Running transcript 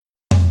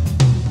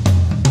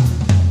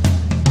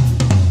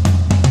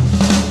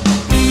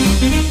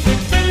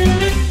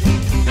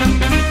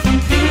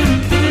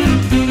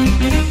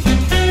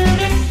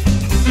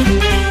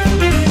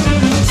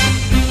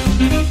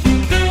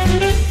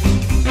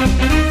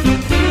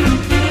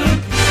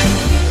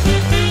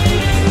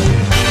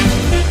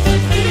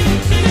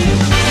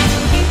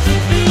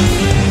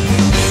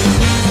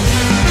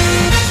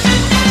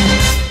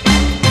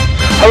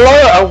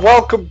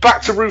welcome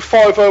back to Roof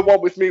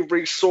 501 with me,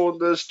 Reece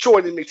Saunders.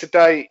 Joining me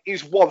today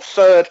is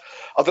 1/3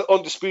 of the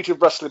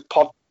Undisputed Wrestling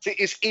Pod. It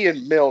is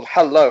Ian Milne.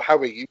 Hello, how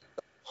are you?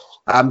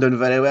 I'm doing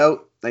very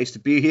well. Nice to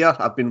be here.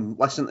 I've been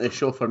listening to the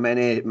show for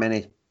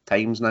many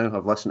times now.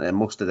 I've listened to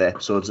most of the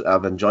episodes.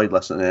 I've enjoyed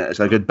listening to it. It's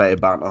a good bit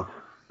of banter.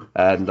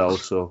 And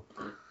also,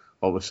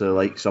 obviously,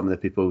 like some of the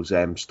people's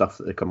stuff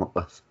that they come up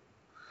with.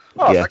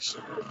 Oh, yes.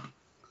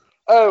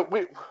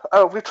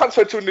 We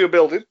transferred to a new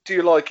building. Do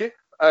you like it?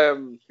 I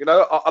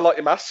like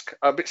your mask.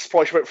 I'm a bit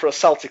surprised you went for a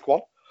Celtic one.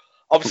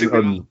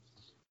 Obviously,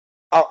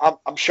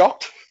 I'm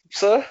shocked,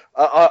 sir.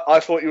 I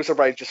thought you was a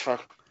Rangers fan.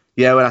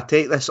 Yeah, when I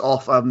take this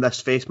off,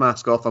 this face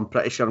mask off, I'm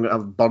pretty sure I'm going to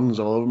have burns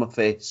all over my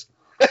face.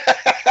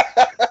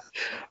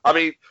 I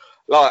mean,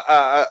 like,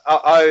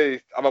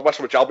 I'm a West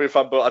Bromwich Albion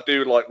fan, but I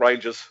do like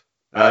Rangers.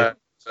 Right.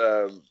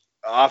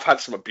 I've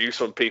had some abuse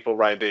from people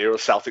around here who are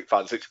Celtic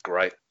fans. It's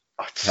great.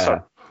 It's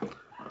so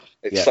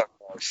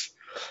nice.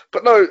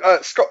 But no,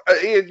 Scott,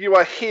 Ian, you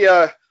are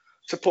here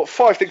to put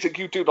 5 things that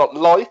you do not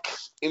like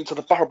into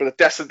the barrel of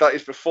destiny that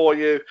is before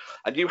you,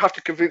 and you have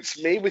to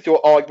convince me with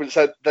your arguments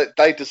that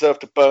they deserve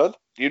to burn.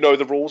 You know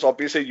the rules,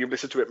 obviously. You've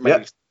listened to it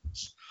many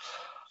times.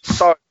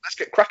 So let's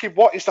get cracking.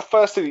 What is the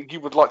first thing that you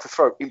would like to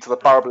throw into the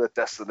barrel of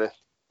destiny?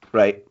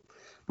 Right,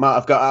 Matt,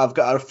 I've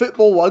got a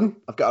football one,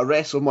 I've got a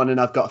wrestling one,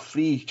 and I've got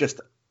 3 just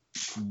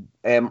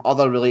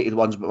other related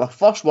ones. But my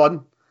first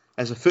one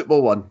is a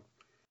football one.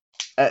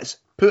 It's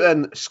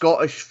putting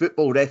Scottish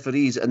football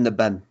referees in the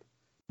bin,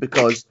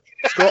 because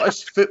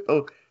Scottish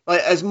football,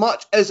 like, as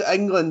much as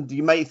England,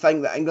 you might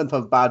think that England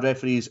have bad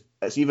referees.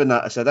 It's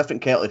a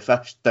different kettle of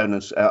fish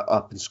down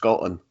up in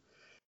Scotland.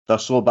 They're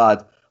so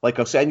bad. Like,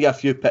 I'll send you a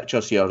few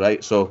pictures here,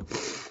 right? So,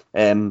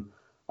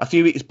 a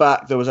few weeks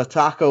back, there was a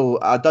tackle.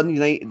 Dundee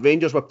United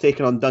Rangers were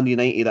taking on Dundee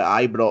United at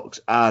Ibrox,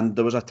 and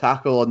there was a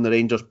tackle on the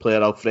Rangers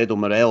player Alfredo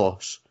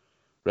Morelos,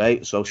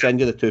 right? So I'll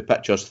send you the 2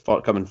 pictures for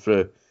it coming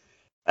through.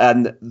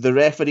 And the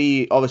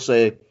referee,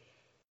 obviously,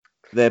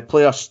 the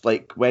players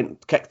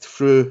kicked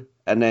through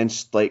and then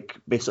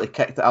basically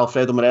kicked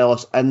Alfredo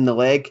Morelos in the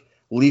leg,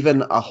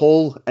 leaving a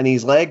hole in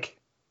his leg.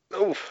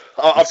 Oh,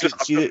 I've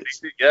just seen it.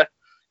 Yeah.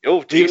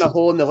 Oh, leaving a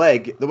hole in the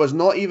leg. There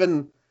wasn't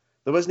even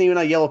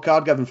a yellow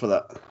card given for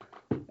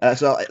that.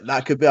 So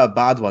that could be a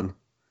bad one.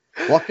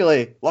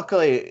 Luckily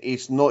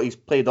he's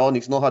played on.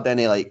 He's not had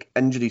any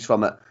injuries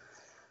from it.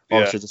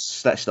 Obviously just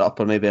stitched it up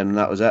or maybe, and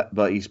that was it.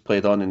 But he's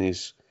played on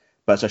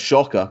but it's a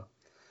shocker.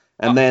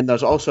 And then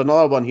there's also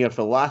another one here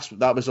for last.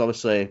 That was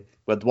obviously,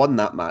 we'd won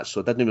that match,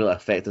 so it didn't really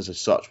affect us as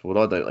such. But we're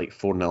all out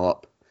 4-0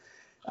 up.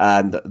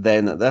 And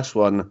then this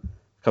one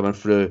coming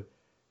through,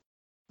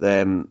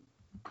 I've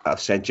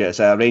sent you. It's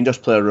a Rangers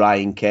player,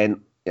 Ryan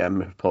Kent. Yeah,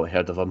 you've probably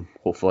heard of him.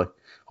 Hopefully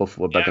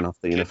we're big enough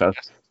that you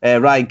know.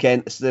 Ryan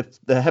Kent. It's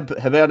the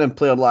Hibernian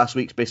player last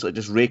week's basically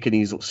just raking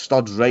his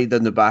studs right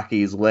down the back of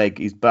his leg,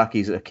 his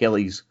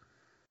Achilles,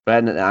 right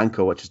into the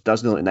ankle, which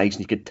doesn't look nice. And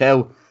you could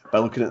tell by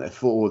looking at the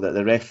photo that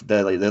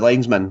the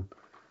linesman,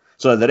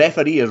 so the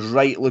referee is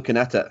right looking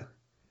at it,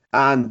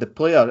 and the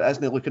player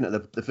isn't looking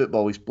at the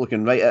football. He's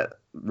looking right at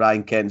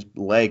Ryan Kent's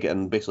leg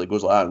and basically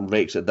goes like that and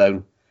rakes it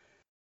down.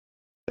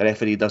 The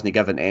referee doesn't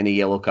give him any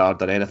yellow card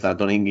or anything. I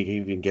don't think he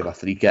even gave a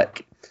free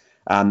kick.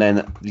 And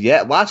then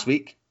last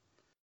week,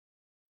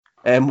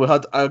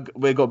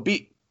 we got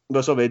beat.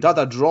 So we had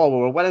a draw. We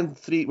were winning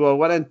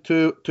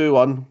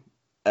 2-1,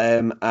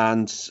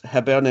 and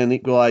Hibernian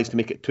equalised to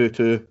make it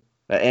 2-2.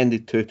 It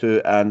ended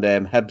 2-2, and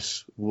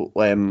Hibs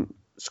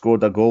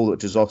scored a goal,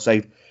 which is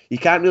offside. You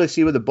can't really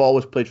see where the ball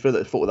was played through,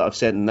 the photo that I've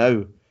sent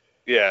now.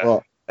 Yeah.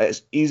 But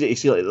it's easy to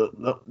see.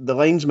 The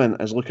linesman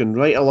is looking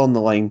right along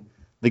the line.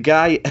 The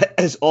guy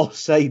is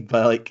offside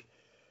by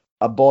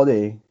a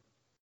body.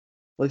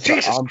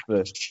 Jesus. Arm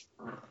through.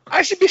 I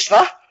actually missed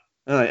that.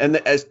 And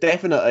it's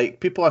definitely,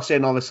 people are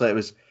saying obviously it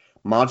was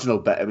marginal,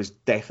 but it was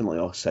definitely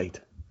offside.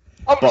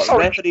 But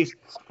sorry, referees,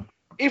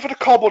 even the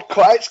cardboard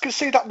cutouts can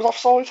see that was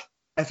offside.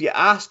 If you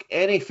ask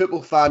any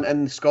football fan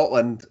in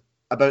Scotland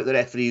about the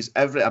referees,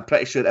 I'm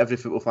pretty sure every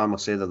football fan will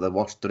say they're the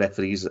worst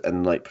referees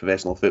in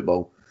professional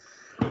football.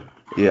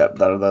 Yeah,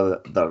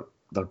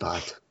 they're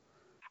bad.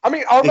 I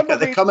mean, I remember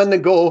they come in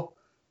and go,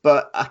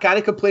 but I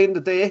can't complain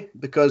today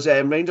because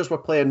Rangers were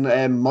playing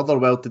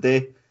Motherwell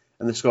today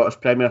in the Scottish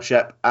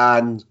Premiership,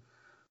 and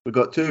we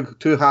got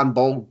two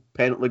handball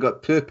penalties. We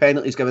got 2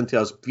 penalties given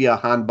to us via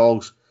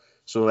handballs.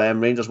 So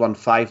Rangers won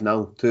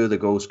 5-0. 2 of the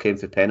goals came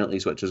for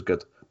penalties, which is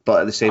good.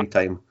 But at the same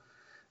time,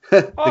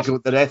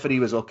 the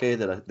referee was okay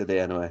the day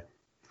anyway.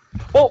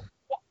 Well,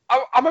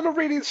 I remember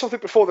reading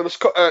something before. There was,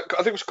 I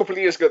think it was a couple of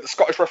years ago, the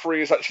Scottish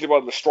referees actually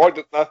won the strike,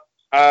 didn't they?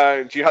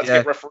 And you had to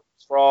get referees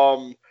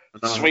from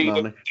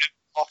Sweden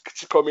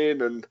to come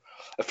in and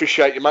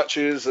officiate your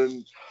matches.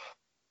 And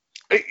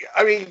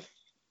I mean,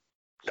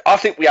 I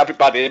think we have it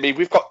bad here. I mean,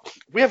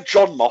 we have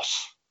John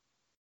Moss.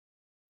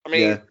 I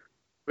mean,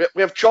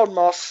 we have John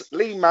Moss,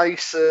 Lee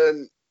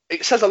Mason.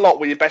 It says a lot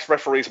with your best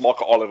referees,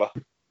 Michael Oliver.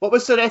 What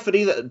was the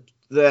referee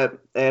that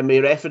he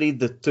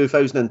refereed the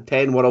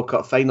 2010 World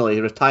Cup final?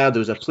 He retired. He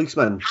was a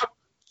policeman.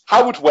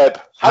 Howard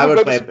Webb.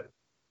 Howard Webb.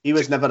 He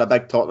was never a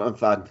big Tottenham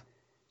fan.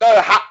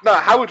 No,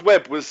 Howard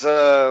Webb was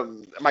a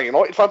Man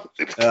United fan.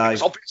 It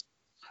was obvious.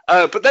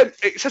 But then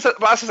it says, as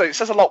I say, it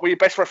says a lot. Where your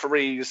best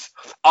referees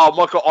are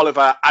Michael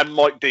Oliver and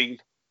Mike Dean.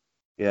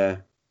 Yeah.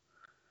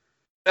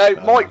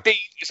 Mike Dean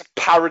is a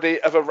parody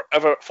of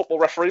a football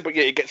referee, but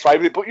yeah, he gets away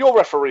with it. But your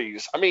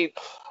referees, I mean,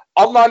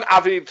 I'm not an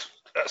avid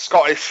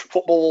Scottish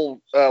football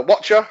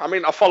watcher. I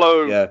mean, I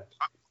follow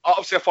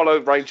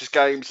Rangers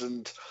games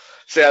and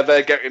see how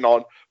they're getting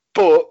on.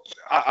 But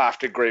I have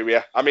to agree with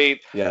you. I mean,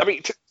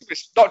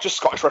 it's not just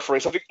Scottish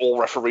referees. I think all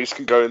referees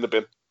can go in the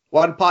bin.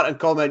 One part and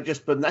comment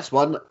just on this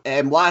one.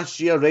 Last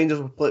year,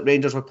 Rangers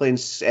were playing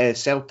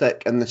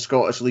Celtic in the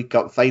Scottish League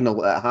Cup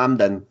final at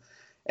Hampden,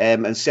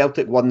 and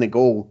Celtic won the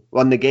game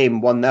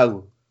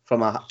 1-0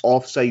 from an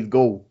offside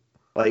goal.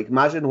 Like,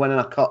 imagine winning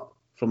a cup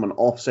from an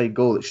offside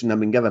goal that shouldn't have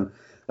been given.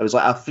 It was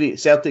like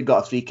Celtic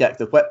got a free kick.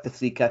 They whipped the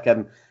free kick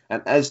in,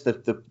 and as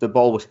the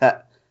ball was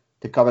hit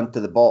to come into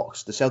the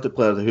box, the Celtic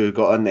player who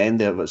got on the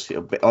end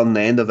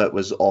of it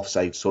was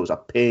offside. So it was a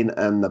pain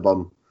in the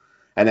bum.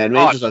 And then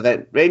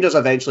Rangers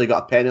eventually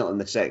got a penalty in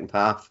the second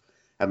half,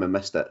 and we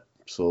missed it.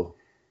 So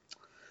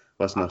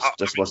wasn't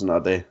our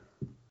day.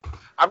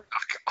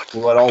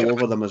 We were all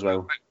over them as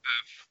well.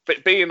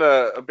 But being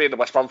a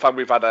West Brom fan,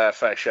 we've had a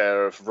fair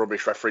share of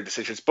rubbish referee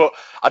decisions. But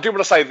I do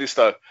want to say this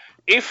though: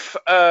 if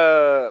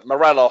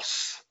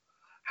Morelos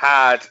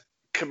had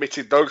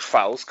committed those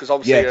fouls, because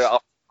obviously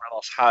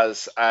Morelos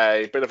has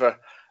a bit of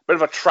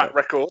a track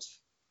record.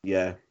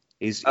 Yeah,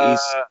 he's got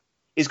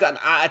an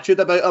attitude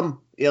about him.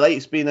 He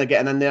likes getting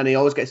in there, and he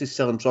always gets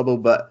himself in trouble.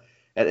 But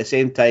at the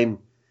same time,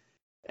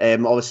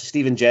 obviously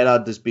Steven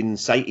Gerrard has been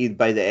cited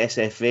by the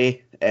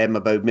SFA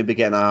about maybe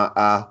getting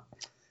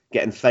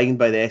fined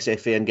by the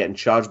SFA and getting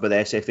charged by the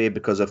SFA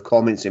because of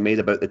comments he made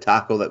about the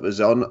tackle that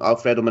was on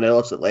Alfredo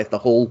Morelos that left a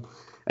hole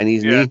in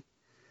his knee.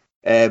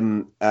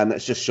 And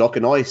it's just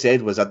shocking. All he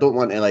said was, "I don't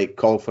want to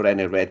call for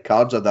any red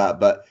cards or that,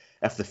 but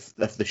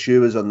if the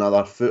shoe was on the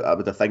other foot, I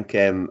would think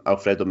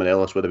Alfredo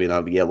Morelos would have been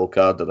a yellow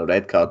card or a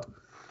red card."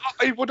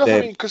 He would have,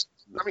 because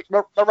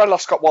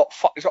Morelos got what?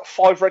 He's got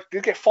 5 red. Did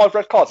he get 5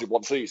 red cards in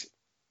one season?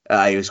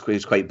 He was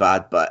quite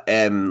bad, but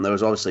there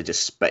was obviously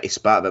just he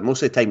spat. But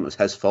most of the time it was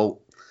his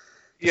fault.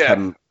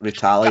 Him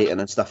retaliating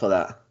and stuff like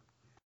that.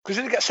 Because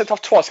he didn't get sent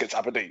off twice against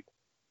Aberdeen.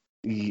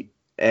 I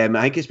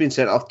think he's been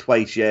sent off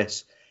twice.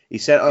 Yes, he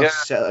sent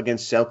off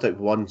against Celtic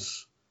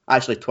once.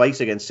 Actually, twice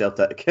against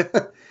Celtic.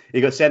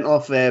 He got sent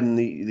off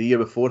the year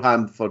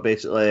beforehand for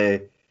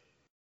basically,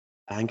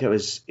 I think it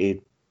was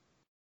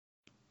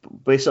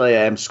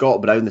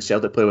Scott Brown, the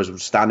Celtic player,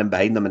 was standing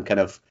behind him and kind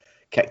of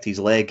kicked his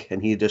leg,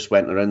 and he just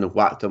went around and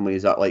whacked him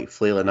with his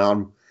flailing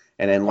arm.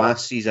 And then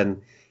last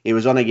season, he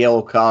was on a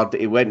yellow card.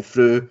 He went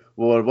through.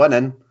 We were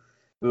winning.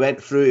 He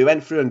went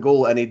through and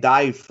goal, and he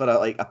dived for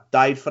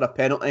a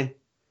penalty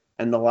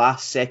in the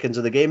last seconds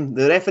of the game.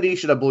 The referee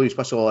should have blown his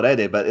whistle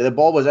already, but the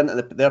ball was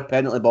into their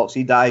penalty box.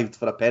 He dived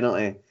for a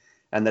penalty,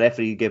 and the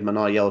referee gave him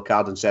another yellow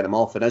card and sent him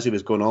off. And as he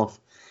was going off,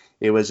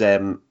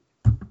 obviously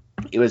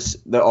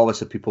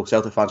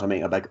Celtic fans are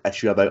making a big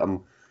issue about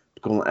him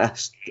going like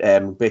this,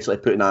 basically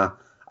putting a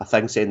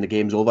thing saying the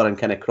game's over and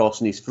kind of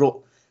crossing his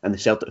throat. And the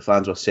Celtic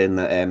fans were saying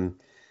that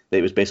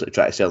he was basically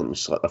trying to sell them to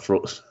slit their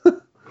throats.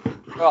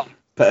 Well,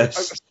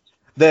 but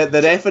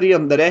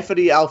the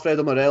referee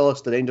Alfredo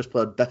Morelos, the Rangers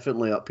player,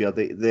 differently up here.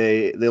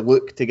 They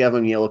look to give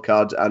him yellow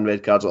cards and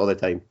red cards all the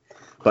time.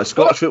 But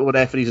Scottish football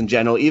referees in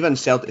general, even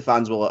Celtic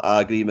fans will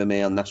agree with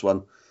me on this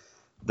one.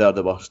 They're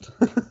the worst.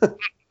 I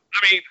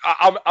mean,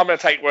 I'm going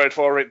to take word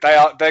for it.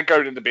 They're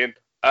going in the bin.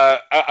 As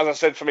I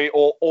said, for me,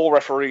 all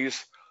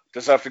referees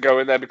deserve to go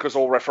in there because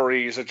all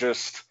referees are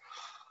just,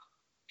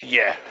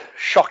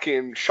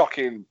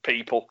 shocking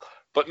people.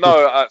 But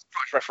no,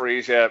 Scottish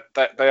referees,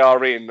 they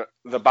are in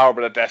the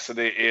barrel of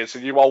destiny is,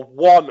 and you are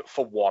 1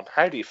 for 1.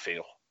 How do you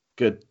feel?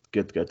 Good.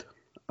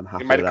 I'm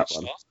happy with that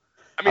one.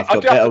 I mean,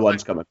 I've got better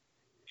ones coming.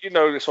 You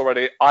know this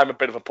already. I'm a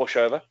bit of a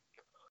pushover.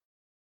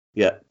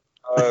 Yeah.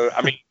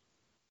 I mean,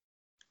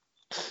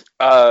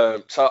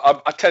 so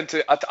I tend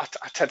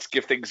to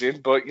give things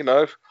in, but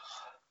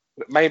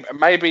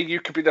maybe you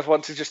could be the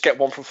one to just get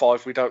 1 from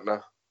 5. We don't know.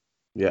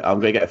 Yeah,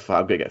 I'm gonna get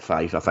 5.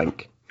 I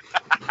think.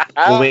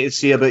 We'll wait and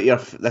see about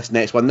this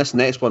next one. This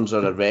next one's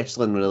a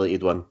wrestling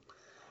related one.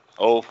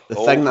 The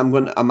thing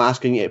that I'm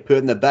asking you to put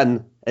in the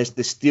bin is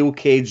the steel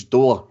cage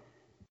door.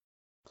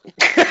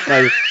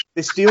 Now,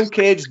 the steel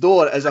cage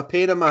door is a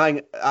pain in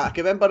my. I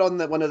can remember on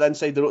one of the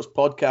Inside the Ropes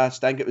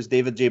podcasts, I think it was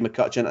David J.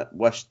 McCutcheon that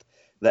wished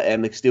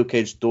that the steel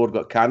cage door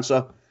got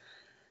cancer.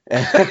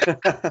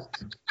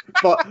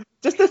 But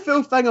just the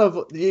full thing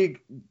of you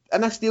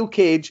in a steel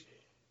cage,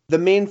 the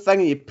main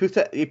thing you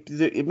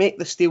make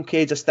the steel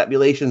cage a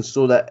stipulation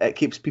so that it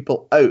keeps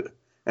people out,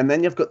 and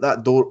then you've got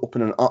that door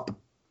opening up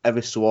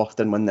every so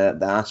often when they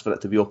ask for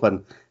it to be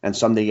open, and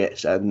somebody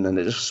gets in and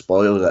it just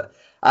spoils it.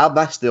 I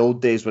miss the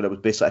old days when it was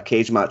basically a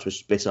cage match, which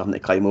was basically having to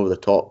climb over the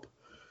top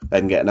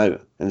and getting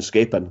out and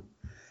escaping.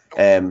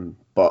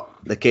 But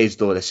the cage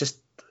door, it's just,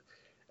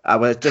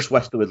 I just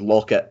wish they would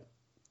lock it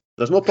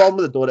There's no problem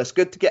with the door. It's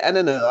good to get in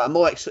and out. I'm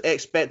not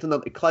expecting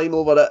them to climb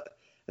over it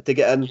to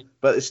get in.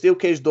 But the steel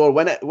cage door,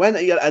 when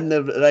you're in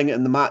the ring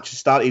and the match has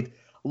started,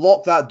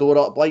 lock that door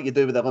up like you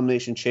do with the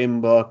Elimination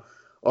Chamber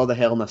or the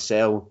Hell in a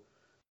Cell.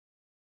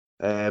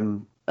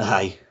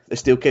 The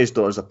steel cage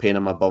door is a pain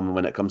in my bum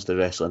when it comes to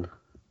wrestling.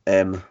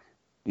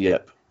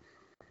 Yep.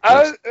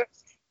 I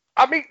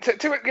mean,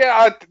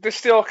 the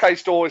steel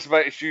cage door is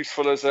about as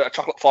useful as a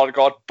chocolate filing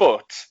guard,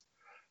 but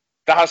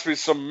there has been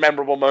some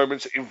memorable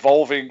moments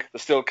involving the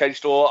steel cage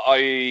door,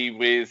 i.e.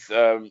 with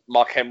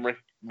Mark Henry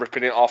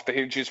ripping it off the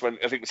hinges when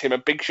I think it was him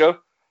and Big Show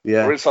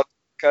were inside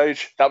the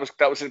cage. That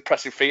was an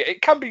impressive feat.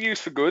 It can be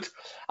used for good.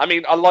 I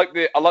mean, I like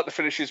the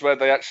finishes where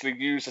they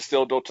actually use the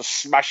steel door to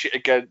smash it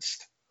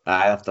against.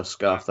 After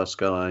skull,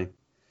 aye.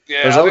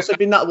 Yeah, there's also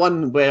been that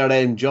one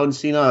where John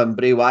Cena and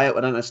Bray Wyatt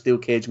were in a steel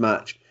cage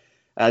match,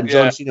 and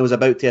John Cena was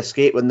about to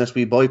escape when this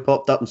wee boy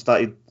popped up and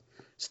started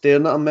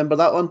staring at him. Remember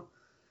that one?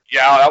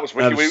 Yeah, that was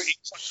wicked.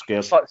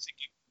 Scared.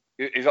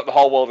 He's got the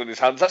whole world in his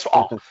hands. That's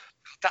what.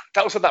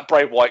 That was when that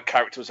Bray Wyatt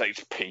character was at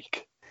its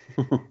peak.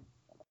 Do you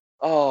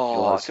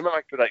remember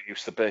how good that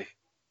used to be?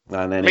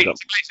 And then it's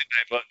amazing,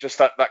 but just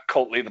that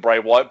cult leader Bray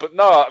Wyatt. But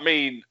no, I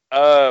mean,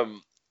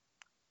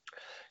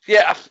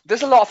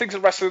 there's a lot of things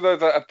in wrestling though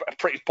that are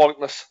pretty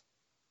pointless.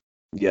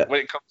 Yeah.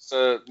 When it comes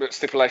to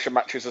stipulation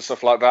matches and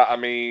stuff like that, I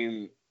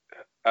mean,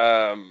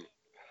 but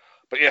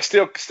yeah,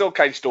 steel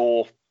cage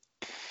door.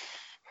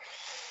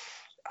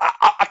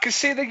 I can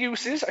see the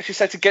uses, as you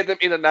said, to get them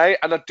in and out,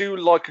 and I do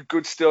like a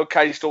good steel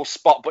cage door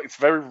spot, but it's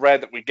very rare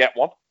that we get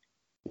one.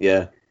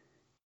 Yeah.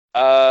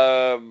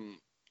 But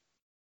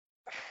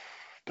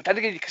then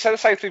again, you can say the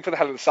same thing for the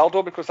Hell in a Cell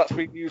door because that's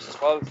being used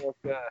as well.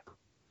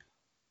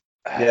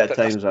 At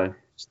times, I.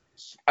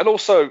 And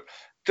also,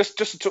 just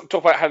to talk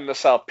about Hell in a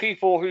Cell,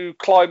 people who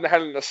climb the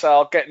Hell in a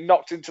Cell get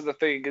knocked into the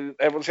thing, and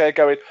everyone's here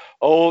going,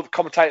 the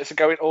commentators are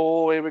going,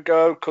 here we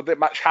go, could the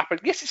match happen?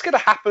 Yes, it's going to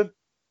happen.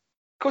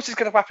 Of course it's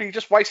going to happen. You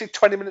just wasted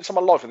 20 minutes of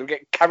my life and they're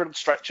getting carried on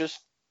stretchers.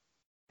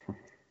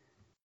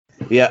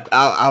 Yeah,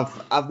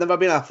 I've never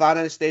been a fan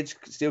of the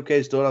steel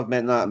cage door. I've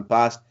meant that in the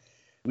past.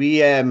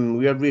 We are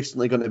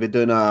recently going to be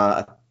doing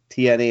a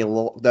TNA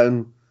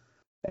Lockdown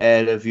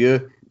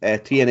review.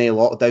 TNA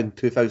Lockdown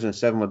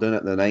 2007. We're doing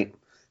it the night,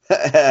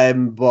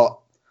 but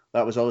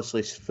that was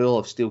obviously full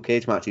of steel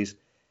cage matches.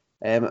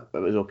 It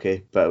was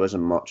okay, but it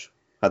wasn't much.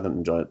 I didn't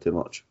enjoy it too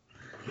much.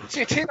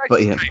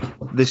 But yeah,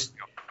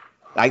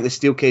 I think the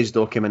steel cage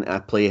door came into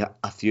play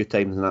a few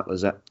times and that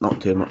was it. Not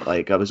too much.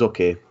 Like, I was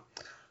okay.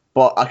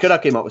 But I could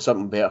have came up with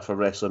something better for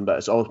wrestling, but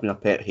it's always been a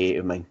pet hate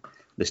of mine.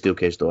 The steel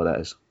cage door,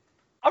 that is.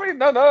 I mean,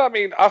 no. I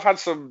mean, I've had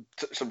some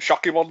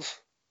shocking ones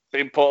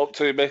being put up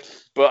to me.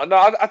 But no,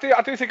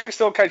 I do think the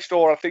steel cage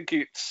door, I think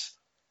it's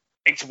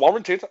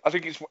warranted. I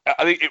think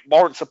it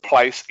warrants a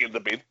place in the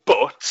bin.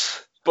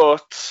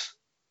 But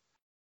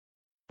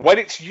when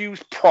it's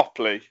used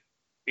properly,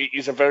 it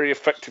is a very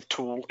effective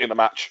tool in a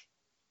match.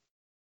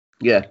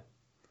 Yeah,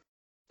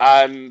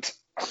 and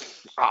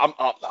I'm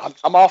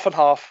half and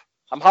half.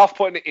 I'm half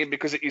putting it in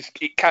because it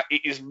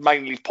is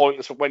mainly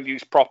pointless, but when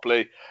used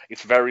properly,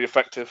 it's very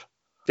effective.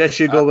 Just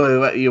you go with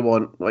what you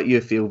want, what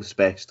you feel is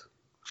best.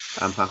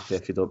 I'm happy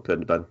if you don't put it in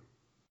the bin.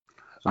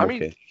 I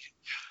mean,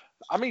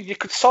 you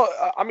could.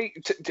 I mean,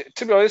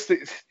 to be honest,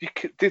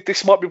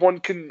 this might be one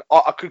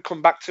I could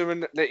come back to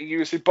and let you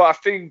use it, but I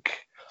think,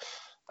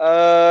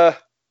 do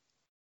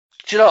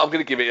you know what? I'm going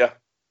to give it you.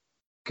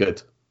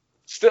 Good.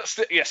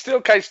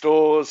 Steel cage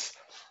doors.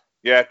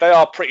 Yeah, they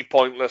are pretty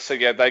pointless. So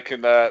yeah, they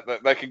can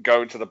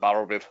go into the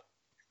barrel bin.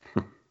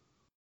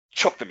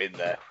 Chuck them in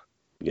there.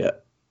 Yeah.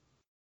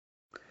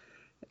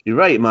 You're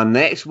right, man.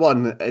 Next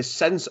one is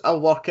since I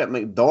work at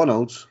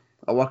McDonald's.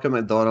 And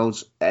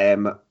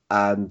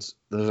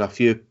there's a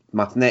few.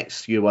 My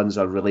next few ones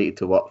are related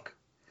to work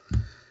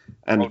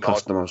and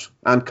customers.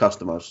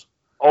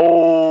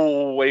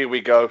 Oh, here we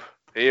go.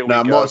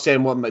 I'm not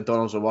saying what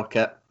McDonald's I work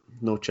at.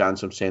 No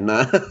chance I'm saying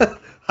that.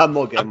 I'm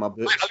not getting my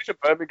boots. I live in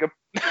Birmingham.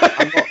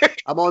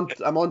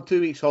 I'm on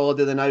 2 weeks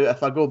holiday then now.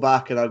 If I go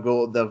back and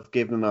they've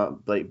given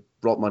me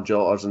brought my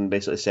jotters and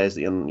basically says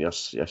that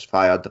you're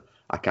fired.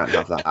 I can't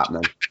have that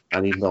happening.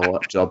 I need another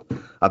work job.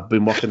 I've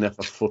been working there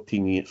for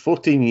 14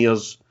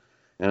 years,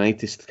 and I need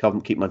to come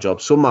and keep my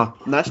job. So my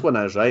next one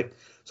is right.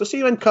 So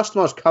see when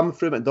customers come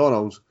through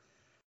McDonald's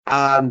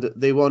and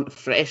they want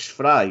fresh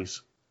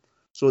fries,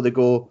 so they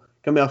go,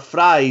 "Can we have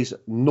fries,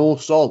 no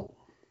salt?"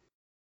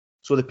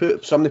 So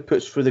somebody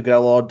puts through the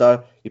grill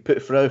order. You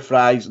put through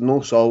fries,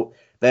 no salt.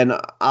 Then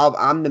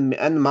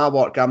in my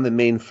work, I'm the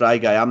main fry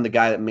guy. I'm the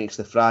guy that makes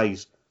the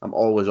fries. I'm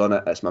always on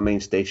it. It's my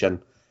main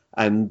station.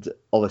 And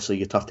obviously,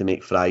 you'd have to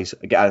make fries.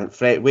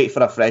 Wait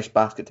for a fresh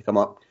basket to come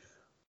up.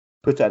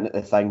 Put it in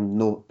the thing.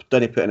 No,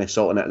 don't put any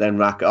salt in it. Then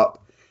rack it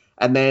up.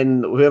 And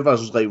then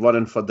whoever's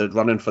running for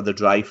the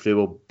drive-through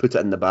will put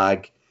it in the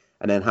bag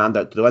and then hand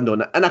it to the window.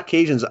 And on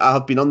occasions, I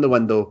have been on the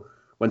window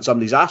when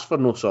somebody's asked for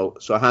no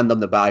salt, so I hand them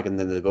the bag and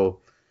then they go,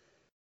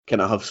 "Can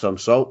I have some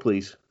salt,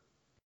 please?"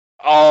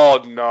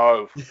 Oh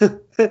no!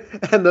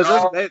 And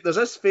there's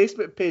this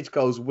Facebook page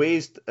called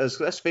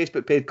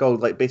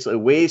like basically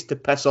ways to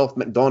piss off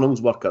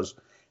McDonald's workers,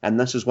 and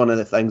this is one of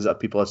the things that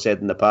people have said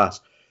in the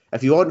past.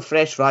 If you want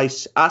fresh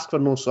fries, ask for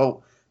no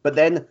salt. But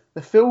then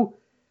the full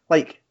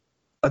like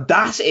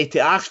audacity to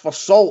ask for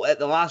salt at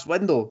the last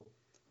window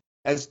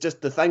is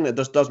just the thing that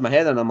just does my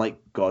head in. I'm like,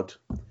 God,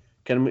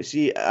 can we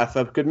see if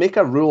I could make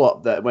a rule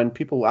up that when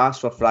people ask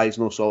for fries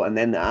no salt and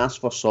then they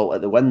ask for salt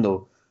at the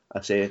window,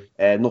 I say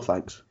no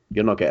thanks.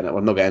 You're not getting it.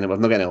 We're not getting it. We're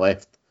not getting it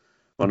left.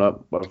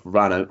 We've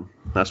ran out.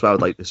 That's what I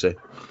would like to say.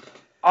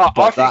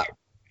 That's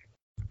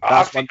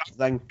one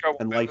thing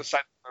in life.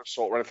 No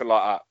salt or anything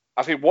like that.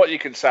 I think what you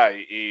can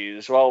say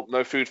is, well,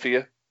 no food for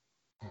you.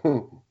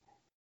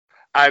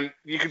 And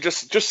you can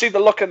just see the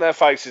look in their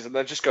faces and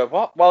then just go,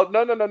 what? Well,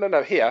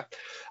 no. Here,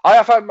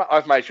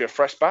 I've made you a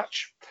fresh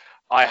batch.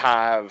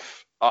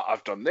 I've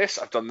done this,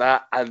 I've done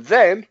that. And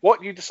then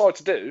what you decide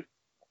to do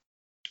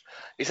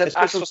is then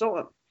ask for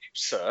salt.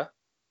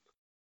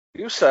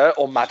 You, sir,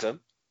 or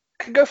madam,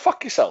 can go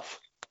fuck yourself.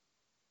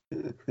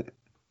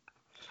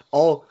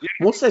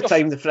 Most of the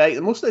time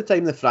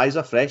the fries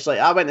are fresh. Like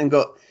I went and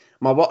got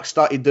my work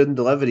started doing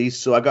deliveries,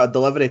 so I got a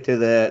delivery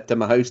to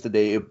my house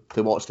today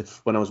to watch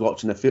when I was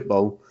watching the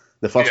football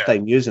the first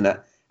time using it,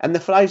 and the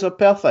fries are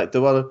perfect. They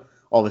were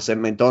obviously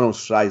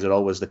McDonald's fries are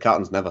always the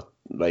carton's never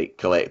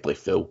collectively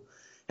full.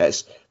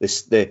 It's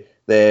the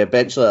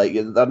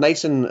eventually they're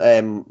nice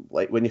and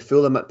like when you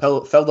fill them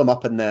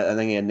up in the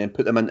thing and then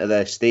put them into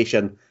the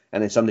station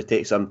and then somebody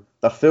takes them,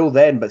 they're full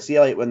then. But see,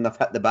 like when they've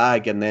hit the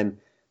bag and then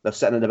they're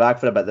sitting in the bag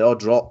for a bit, they all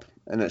drop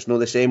and it's not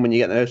the same when you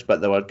get in the house.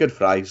 But they were good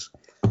fries,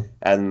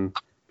 and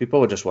people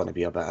would just want to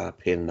be a bit of a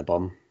pain in the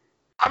bum.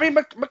 I mean,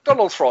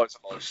 McDonald's fries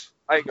are nice.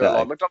 I ain't gonna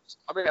lie. McDonald's.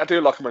 I mean, I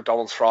do like a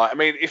McDonald's fry. I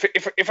mean,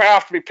 if I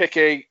have to be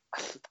picky,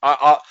 if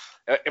I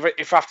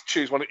have to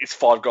choose one, it's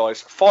Five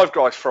Guys. Five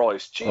Guys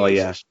fries. Jesus. Oh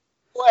yeah.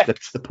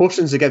 The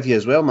portions they give you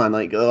as well, man.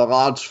 Like the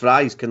large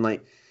fries can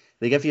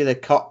they give you the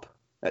cup.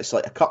 It's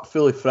like a cup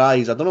full of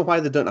fries. I don't know why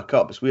they do it in a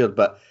cup. It's weird,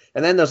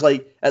 and then there's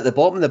like at the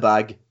bottom of the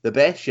bag, the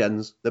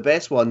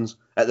best ones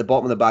at the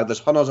bottom of the bag. There's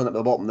hunters in at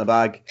the bottom of the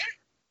bag.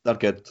 They're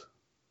good.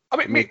 I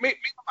mean, me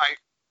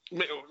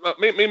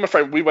and my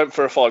friend, we went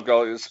for a Five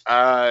Guys,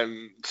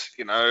 and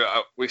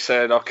we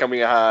said, "Oh, can we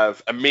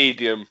have a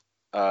medium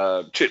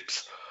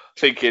chips?"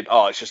 Thinking,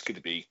 "Oh, it's just going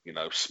to be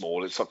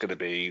small. It's not going to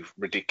be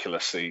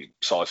ridiculously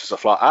sized and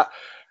stuff like that."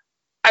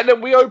 And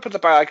then we open the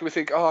bag and we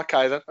think, "Oh,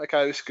 okay,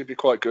 this could be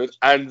quite good."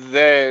 And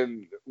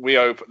then we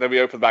open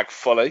the bag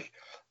fully,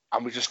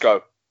 and we just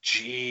go,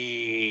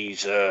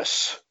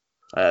 "Jesus!"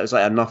 It was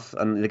like enough,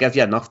 and they give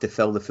you enough to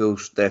fill to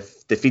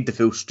feed the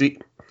full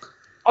street.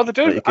 Oh, they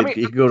do. You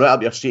could go right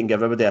up your street and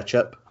give everybody a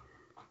chip.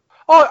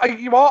 Oh,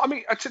 you are. I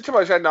mean, to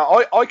my end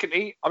now, I can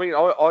eat. I mean,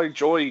 I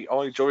enjoy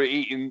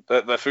eating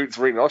the food's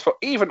really nice. But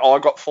even I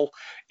got full.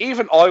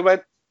 Even I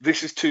went,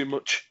 "This is too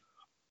much."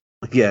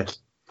 Yeah.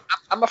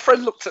 And my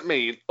friend looked at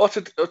me in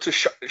utter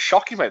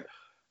shock. He went,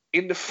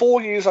 "In the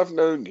 4 years I've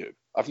known you,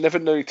 I've never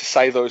known you to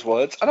say those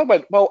words." And I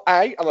went, "Well,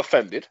 A, I'm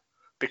offended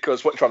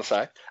because what you're trying to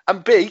say,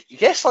 and B,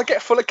 yes, I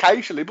get full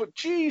occasionally, but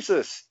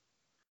Jesus."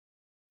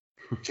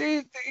 Gee,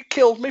 it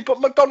killed me.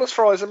 But McDonald's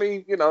fries, I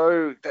mean,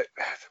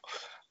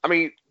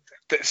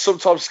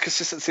 sometimes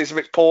consistency is a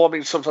bit poor. I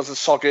mean, sometimes it's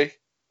soggy.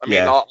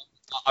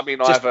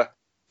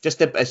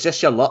 It's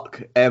just your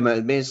luck.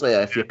 Basically,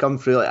 if you come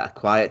through like a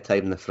quiet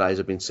time and the fries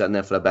have been sitting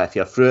there for a bit, if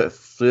you're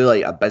through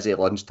like a busy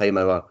lunchtime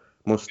hour,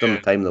 most of the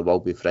time they will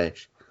be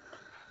fresh.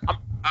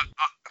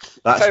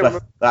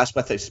 That's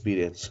with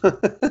experience.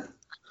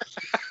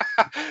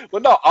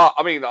 Well, no,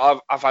 I mean,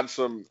 I've had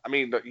some. I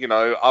mean,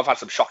 I've had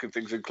some shocking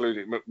things,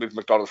 including with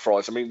McDonald's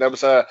fries. I mean, there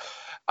was I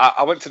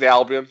went to the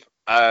Albion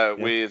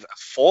with a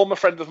former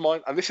friend of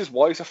mine, and this is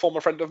why he's a former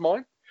friend of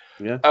mine.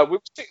 Yeah. We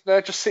were sitting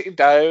there, just sitting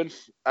down,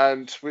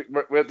 and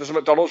there's a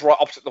McDonald's right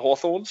opposite the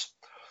Hawthorns.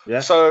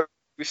 Yeah. So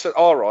we said,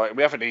 all right,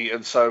 we haven't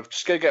eaten, so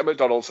just go get a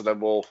McDonald's, and then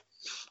we'll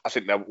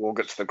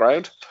get to the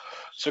ground.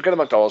 So we get a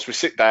McDonald's, we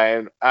sit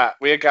down,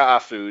 we get our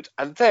food,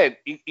 and then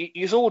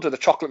he's ordered a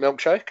chocolate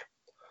milkshake.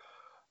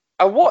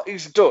 And what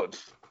he's done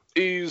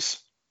is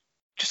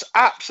just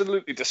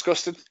absolutely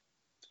disgusting.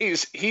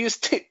 He's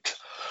dipped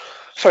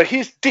a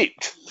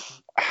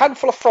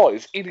handful of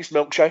fries in his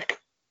milkshake.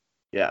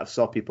 Yeah, I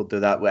saw people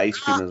do that with ice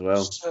cream as well.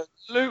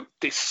 Absolute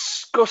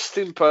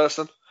disgusting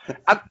person.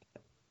 And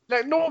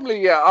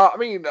normally, I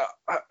mean,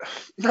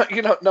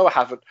 no, I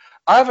haven't.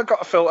 I haven't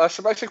got a filter.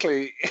 So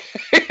basically,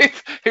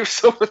 if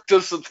someone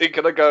does something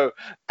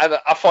and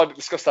I find it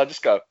disgusting, I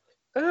just go,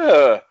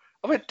 ugh.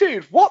 I went,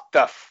 "Dude, what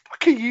the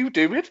fuck are you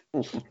doing?"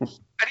 And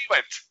he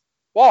went,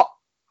 "What?"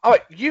 I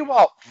went, "You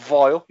are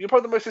vile. You're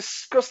probably the most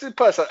disgusting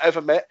person I've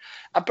ever met."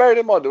 And bearing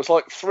in mind, there was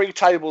like 3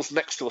 tables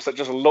next to us that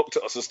just looked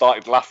at us and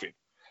started laughing.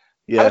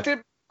 Yeah. And I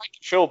didn't make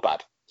you feel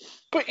bad.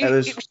 But it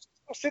was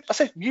disgusting. I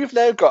said, "You've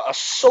now got a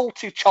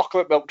salty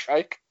chocolate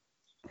milkshake."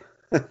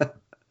 It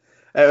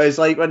was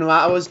like when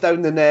I was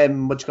down in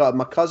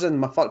my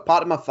cousin, part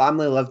of my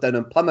family lived down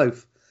in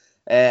Plymouth,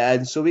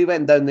 And so we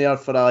went down there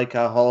for a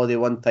holiday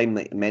one time,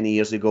 like many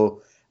years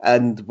ago.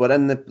 And we're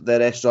in the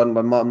restaurant.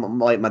 My mum,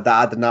 my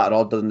dad and that are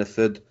ordering the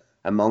food,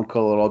 and my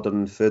uncle are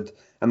ordering the food.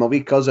 And my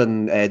wee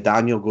cousin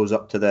Daniel goes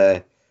up to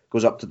the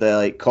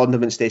like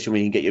condiment station where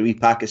you can get your wee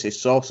packets of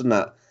sauce and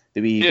that.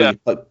 The wee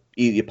where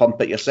you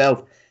pump it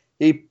yourself.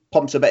 He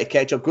pumps a bit of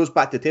ketchup, goes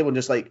back to the table and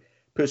just like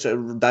puts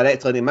it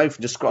directly in his mouth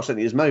and just squirts it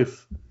into his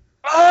mouth.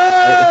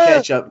 Like the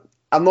ketchup.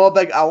 I'm not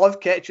big. I love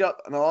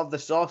ketchup and I love the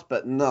sauce,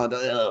 but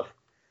no.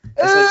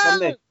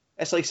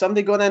 It's like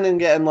somebody going in and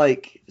getting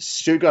like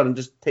sugar and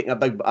just taking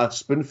a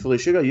spoonful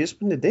of sugar. You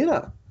just wouldn't do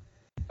that.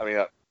 I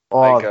mean,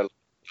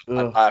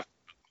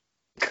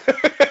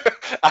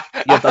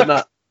 You've done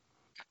that.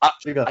 I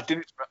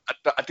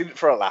did it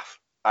for a laugh,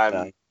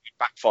 and it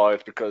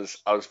backfired because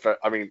I was.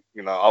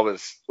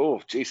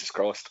 Oh Jesus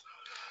Christ!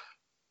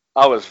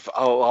 I was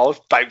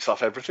bounced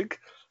off everything.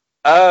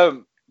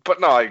 But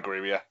no, I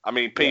agree with you. I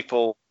mean,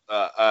 people who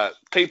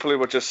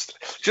are just,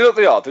 do you know what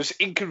they are? They're just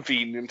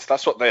inconvenient.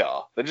 That's what they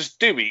are. They just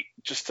do it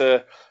just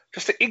to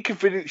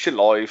inconvenience your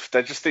life.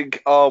 They just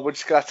think, oh, we're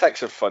just gonna take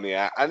some funny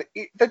out, and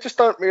they just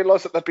don't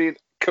realise that they're being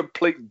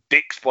complete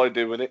dicks by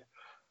doing it.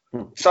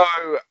 So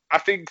I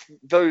think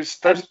those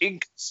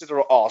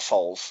inconsiderate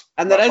arseholes.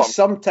 And there is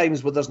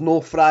sometimes where there's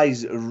no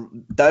fries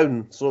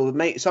down. So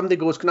somebody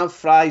goes, can I have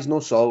fries,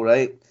 no salt,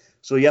 right?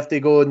 So you have to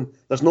go and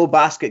there's no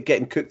basket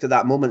getting cooked at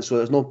that moment. So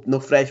there's no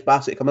fresh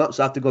basket coming up.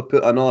 So I have to go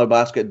put another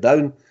basket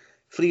down.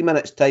 3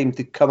 minutes time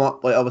to come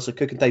up. Like obviously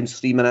cooking time's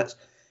 3 minutes.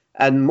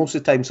 And most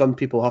of the time some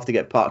people have to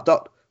get parked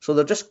up. So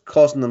they're just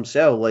causing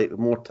themselves like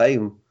more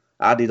time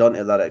added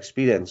onto that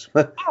experience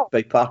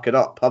by parking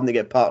up, having to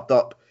get parked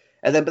up.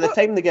 And then by the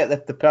time they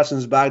get the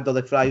person's bagged or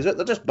the fries out,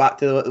 they're just back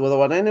to the other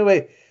one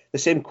anyway. The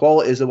same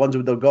quality as the ones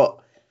we would have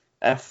got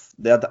if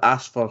they had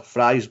asked for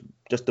fries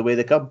just the way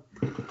they come.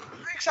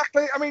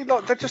 Exactly. I mean,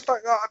 look, they just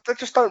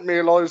don't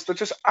realise they're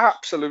just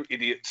absolute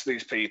idiots.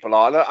 These people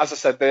are. And as I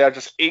said, they are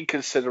just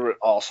inconsiderate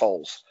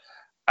arseholes.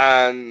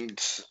 And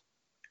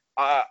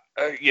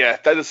they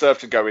deserve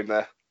to go in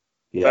there.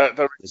 Yeah,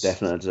 they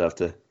definitely deserve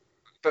to.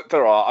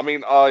 There are. I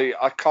mean,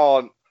 I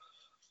can't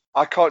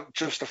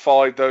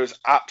justify those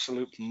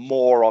absolute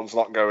morons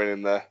not going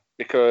in there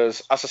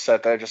because, as I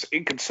said, they're just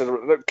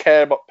inconsiderate. They don't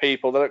care about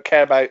people. They don't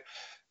care about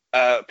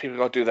people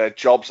who got to do their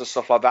jobs and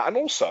stuff like that. And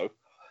also,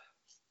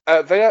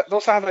 they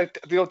also have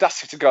the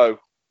audacity to go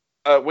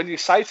when you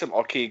say to them,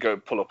 "Oh, can you go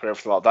pull up and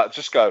everything like that?"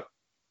 Just go,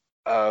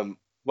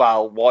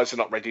 "Well, why is it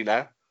not ready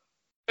now?"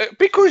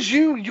 Because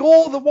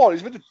you're the one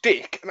who's been a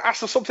dick and asked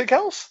for something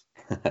else.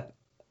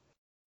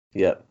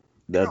 Yeah,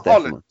 they're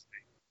definitely.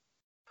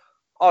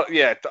 Oh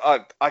yeah,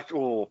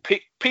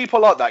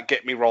 people like that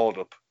get me rolled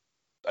up,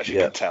 as you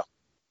can tell.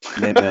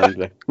 Make me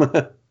angry.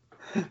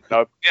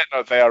 No,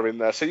 they are in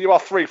there. So you are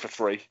 3 for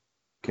 3.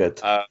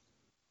 Good. How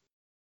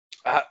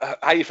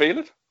you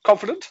feeling?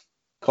 Confident?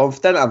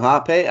 Confident. I'm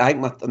happy. I think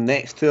my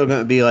next two are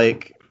going to be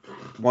like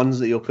ones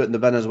that you'll put in the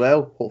bin as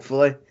well.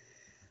 Hopefully.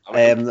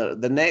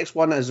 The next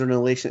one is in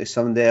relation to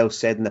somebody else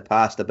said in the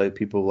past about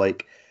people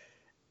like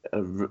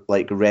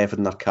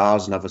revving their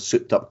cars and having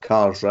souped up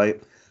cars,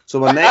 right? So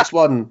my next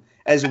one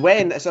is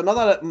when it's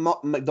another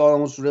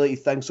McDonald's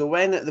related thing. So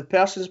when the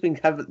person's been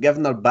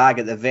given their bag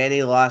at the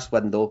very last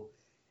window,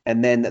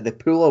 and then they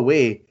pull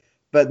away,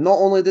 but not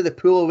only do they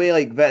pull away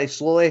like very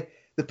slowly,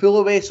 they pull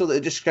away so that they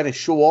just kind of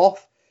show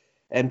off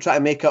and try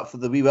to make up for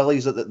the wee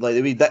willies that like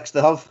the wee dicks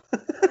they have,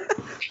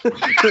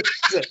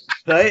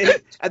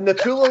 right? And they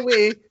pull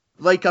away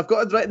like I've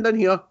got it written down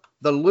here.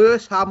 The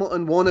Lewis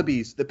Hamilton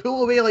wannabes. They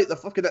pull away like they're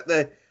fucking at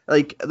they're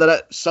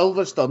at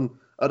Silverstone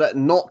or at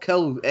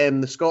Knockhill,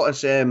 the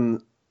Scottish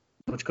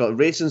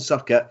racing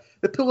circuit.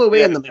 They pull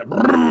away and they're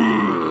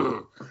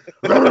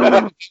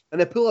and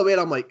they pull away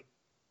and I'm like,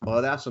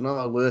 oh, that's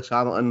another Lewis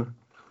Hamilton.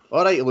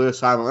 All right, Lewis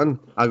Hamilton.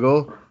 I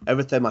go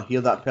every time I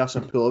hear that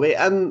person pull away,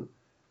 and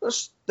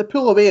they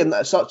pull away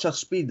at such a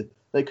speed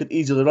they could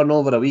easily run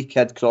over a wee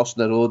kid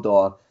crossing the road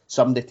or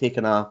somebody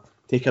taking a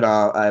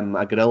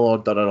grill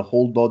order or a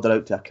hold order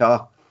out to a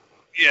car.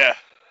 Yeah.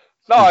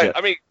 No,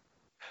 I mean,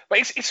 but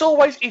it's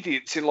always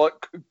idiots in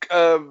like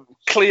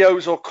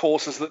Clios or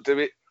Corsas that do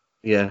it.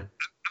 Yeah.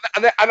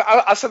 And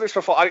I said this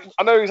before. I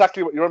know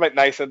exactly what you're about,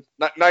 Nathan.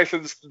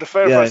 Nathan's the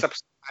first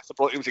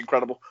episode. It was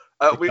incredible.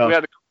 We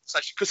had a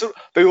conversation because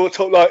they all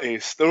talk like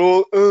this. They're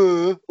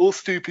all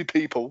stupid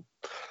people,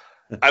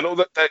 and all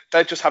that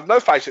they just have no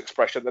facial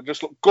expression. They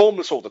just look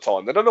gormless all the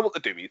time. They don't know what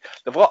they're doing.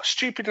 They've got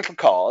stupid little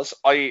cars.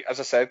 As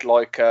I said,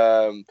 like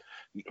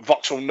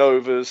Vauxhall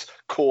Novas,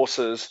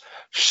 Corsas,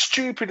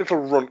 stupid little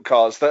runt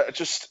cars that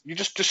are you're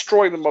just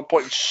destroying them by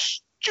putting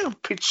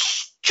stupid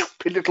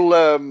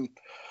little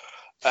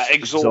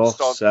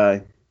exhaust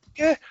on.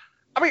 Yeah.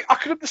 I mean, I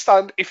could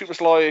understand if it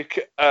was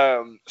like,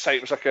 say,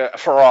 it was like a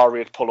Ferrari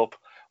had pull up,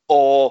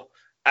 or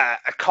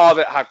a car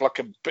that had like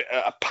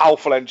a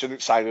powerful engine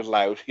that sounded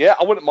loud. Yeah,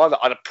 I wouldn't mind that.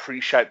 I'd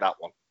appreciate that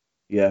one.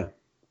 Yeah.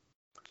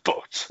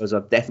 But because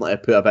I've definitely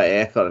put a bit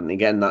of effort into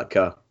getting that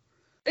car.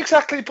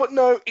 Exactly, but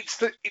no, it's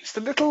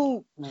the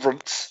little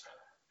runts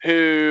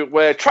who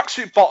wear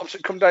tracksuit bottoms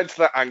that come down to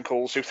their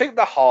ankles, who think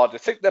they're hard, who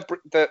think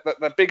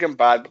they're big and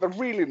bad, but they're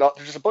really not.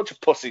 They're just a bunch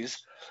of pussies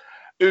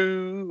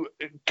who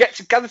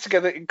gather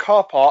together in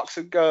car parks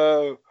and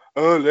go,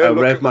 "Oh, yeah, look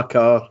rev my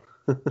car.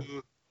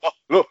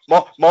 Look,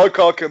 my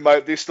car can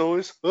make this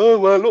noise. Oh,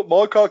 well, look,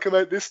 my car can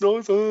make this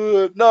noise.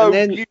 No,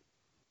 then, you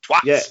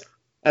twats." Yeah,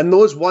 and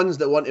those ones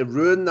that want to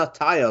ruin their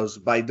tyres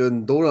by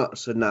doing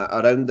donuts and that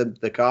around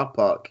the car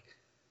park.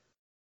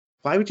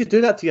 Why would you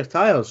do that to your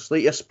tyres?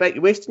 Like,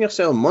 you're wasting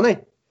yourself money.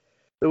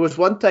 There was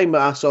one time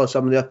that I saw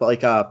somebody up at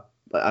like a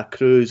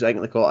cruise. I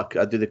think they call it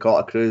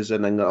a cruise,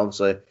 and then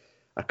obviously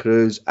a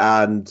cruise,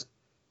 and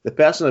the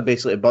person had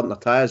basically burnt their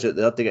tyres out.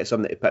 They had to get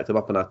somebody to pick them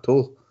up in a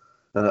tow,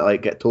 and it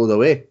like get towed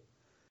away.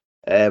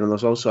 And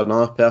there's also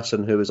another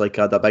person who was like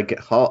had a big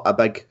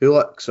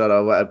Hilux or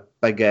a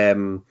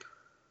big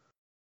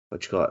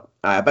what you call it?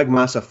 A big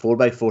massive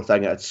 4x4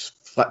 thing that had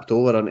flipped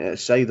over on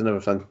its side and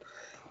everything.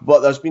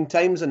 But there's been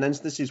times and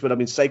instances where I've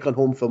been cycling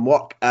home from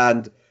work,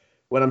 and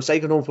when I'm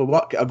cycling home from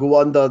work, I go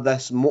under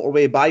this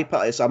motorway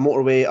bypass. It's a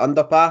motorway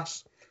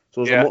underpass.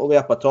 So there's a motorway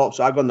up atop,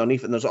 so I go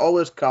underneath, and there's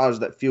always cars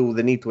that feel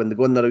the need when they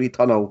go in a wee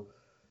tunnel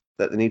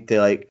that they need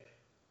to like.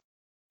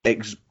 I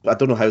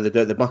don't know how they do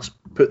it. They must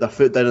put their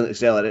foot down on the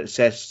accelerator. It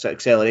sets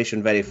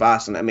acceleration very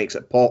fast, and it makes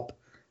it pop.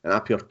 And I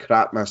pure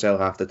crap myself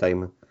half the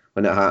time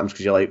when it happens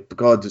because you're like,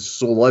 God, it's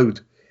so loud.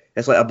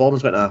 It's like a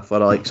bomb's went off or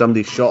like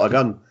somebody shot a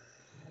gun,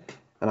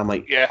 and I'm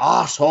like,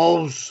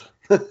 assholes.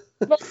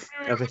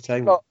 Every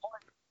time.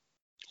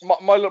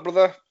 My little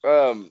brother,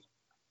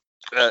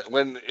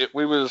 when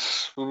we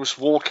was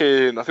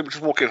walking, I think we were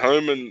just walking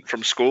home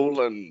from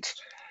school, and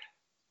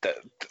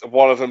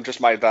one of them just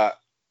made that.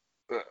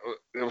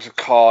 There was a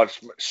car,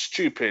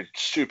 stupid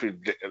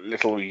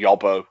little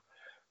yobbo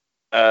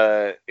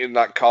in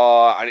that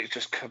car, and it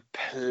just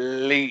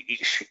completely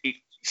it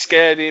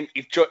scared him.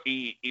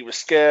 He was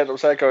scared. I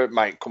was like, "Oh,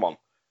 mate, come on!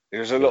 It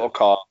was a little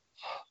car.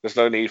 There's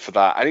no need for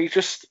that." And he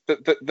just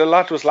the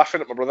lad was laughing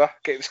at my brother,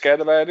 getting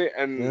scared about it,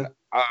 and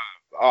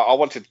I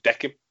wanted to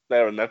deck him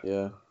there and then.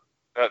 Yeah,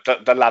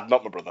 the lad,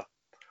 not my brother.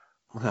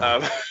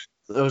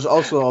 There was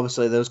also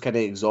obviously those kind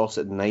of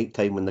exhausted at night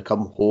time when they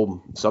come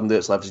home. Somebody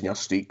that lives in your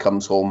street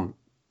comes home,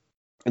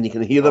 and you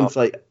can hear them for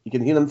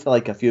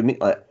like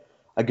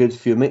a good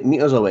few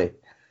meters away,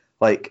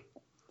 like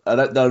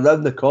they're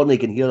around the corner. You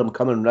can hear them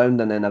coming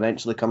round, and then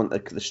eventually coming to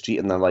the street,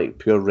 and they're like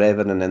pure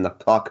revving, and then they're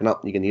parking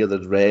up. And you can hear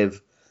the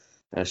rev,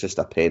 and it's just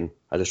a pain.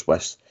 I just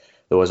wish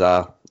there was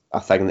a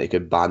thing that you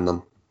could ban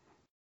them.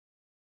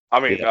 I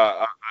mean,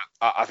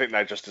 I think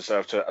they just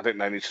deserve to. I think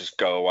they need to just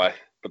go away.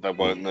 But they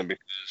won't then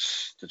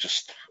because they're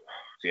just,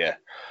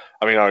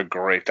 I mean, I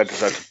agree. They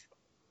deserve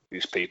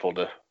these people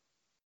to.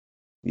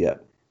 Yeah.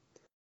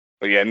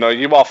 But yeah, no,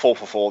 you are 4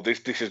 for 4. This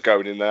is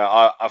going in there.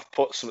 I've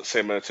put something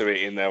similar to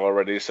it in there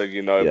already, so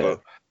you know. Yeah.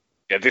 But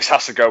yeah, this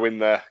has to go in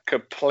there.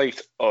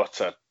 Complete,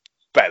 utter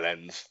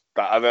bellends.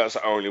 That's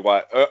the only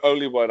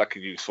word I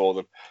could use for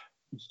them.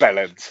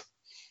 Bellends.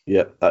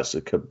 Yeah, that's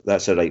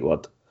the right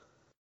word.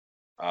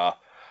 4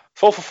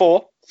 for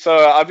 4. So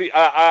I think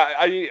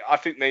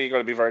now you're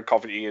going to be very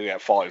confident you're going to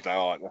get 5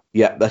 now, aren't you?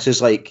 Yeah, this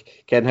is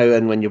like Ken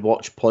Houghton when you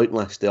watch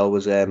Pointless. They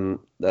always when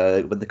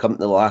they come to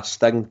the last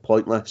thing,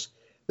 Pointless,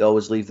 they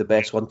always leave the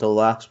best one till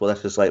last. Well,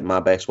 this is like my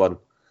best one.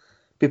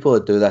 People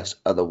that do this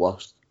are the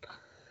worst.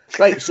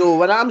 Right, so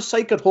when I'm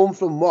cycling home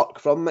from work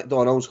from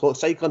McDonald's,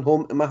 cycling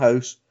home to my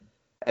house,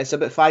 it's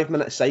about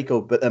 5-minute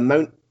cycle, but the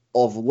amount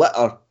of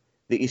litter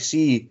that you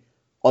see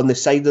on the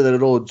side of the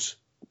roads,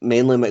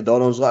 mainly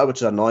McDonald's litter, which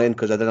is annoying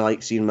because I didn't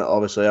like seeing that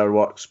obviously our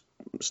work's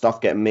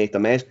stuff getting made a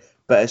mess,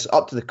 but it's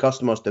up to the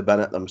customers to bin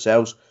it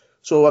themselves.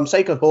 So I'm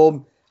cycling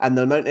home, and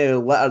the amount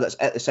of litter that's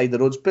at the side of the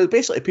roads,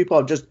 basically people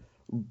have just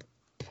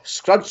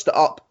scrunched it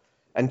up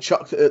and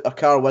chucked it out their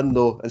car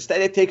window.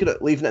 Instead of taking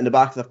it, leaving it in the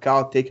back of their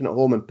car, taking it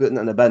home and putting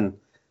it in the bin,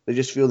 they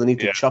just feel the need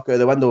to chuck it out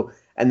the window,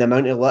 and the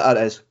amount of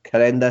litter is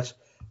horrendous.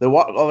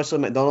 Obviously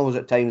McDonald's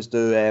at times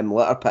do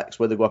litter picks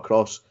where they go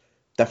across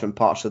different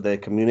parts of the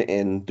community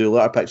and do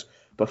litter picks,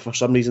 but for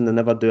some reason they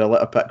never do a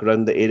litter pick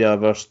around the area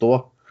of our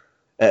store.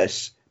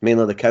 It's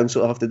mainly the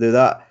council that have to do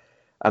that,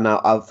 and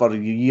for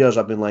years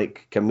I've been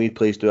like, can we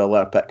please do a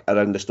litter pick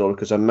around the store,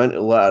 because the amount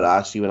of litter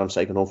I see when I'm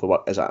cycling home for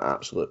work is an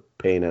absolute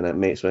pain, and it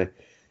makes me,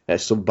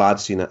 it's so bad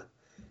seeing it,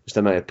 just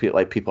the amount of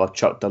people have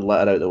chucked their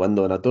litter out the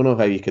window, and I don't know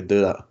how you could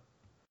do that.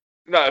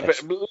 No,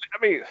 but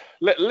I mean,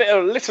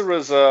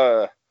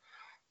 litterers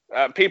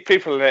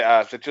people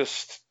they're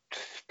just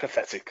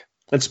pathetic.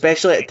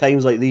 Especially at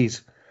times like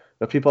these,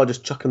 where people are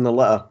just chucking the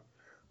litter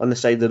on the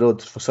side of the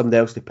road for somebody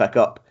else to pick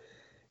up.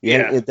 You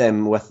hinted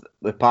them with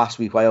the past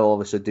wee while,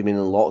 obviously, doing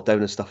lockdown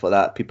and stuff like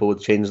that, people would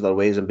change their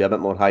ways and be a bit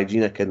more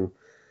hygienic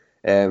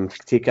and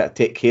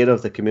take care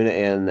of the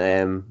community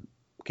and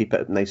keep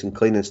it nice and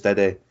clean instead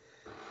of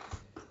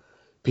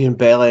being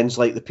bellends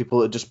like the people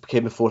that just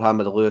came beforehand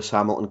with the Lewis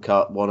Hamilton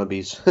cut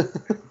wannabes.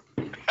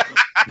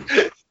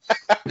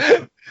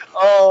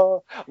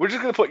 Oh, we're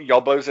just going to put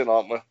yobbos in,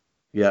 aren't we?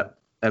 Yeah,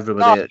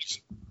 everybody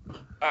is.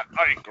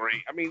 I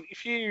agree. I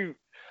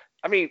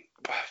mean,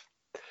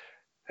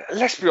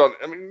 let's be honest.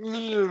 I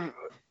mean,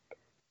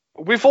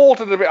 we've all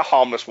done a bit of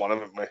harmless one,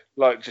 haven't we?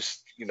 Like,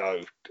 just,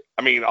 I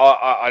mean,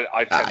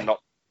 I tend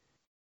not.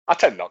 I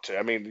tend not to.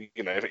 I mean,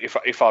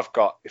 if I've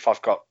got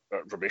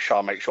rubbish,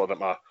 I'll make sure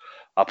that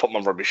I'll put my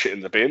rubbish in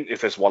the bin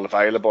if there's one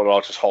available, or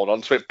I'll just hold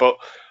on to it. But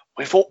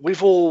we've all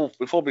been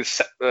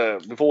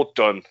we've all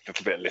done a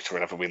little bit of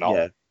littering, haven't we not?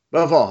 Yeah,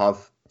 well, we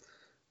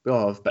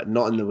all have, but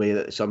not in the way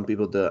that some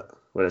people do it,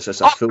 where it's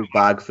just a full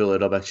bag full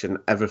of rubbish and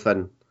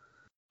everything.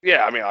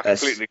 Yeah, I mean, I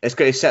completely. It's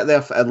going to sit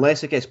there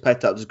unless it gets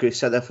picked up. It's going to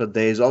sit there for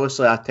days.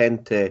 Obviously, I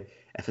tend to,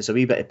 if it's a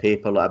wee bit of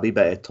paper, like a wee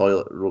bit of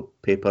toilet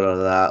paper or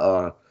that,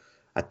 or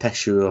a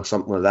tissue or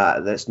something like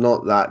that, that's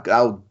not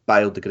that'll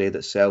biodegrade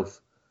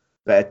itself.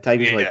 But at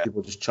times, like,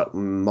 people just chuck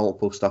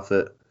multiple stuff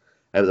out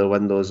their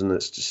windows, and it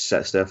just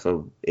sits there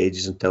for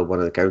ages until one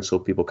of the council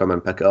people come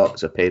and pick it up.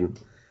 It's a pain.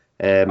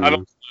 I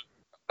mean,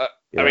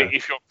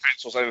 if your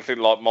pencil's anything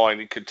like mine,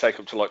 it could take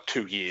up to like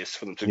 2 years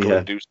for them to go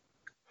and do something.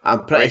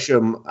 I'm pretty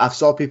sure I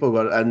saw people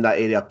were in that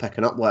area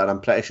picking up litter.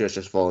 I'm pretty sure it's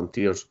just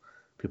volunteers,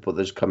 people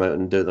that just come out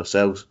and do it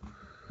themselves.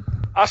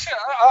 That's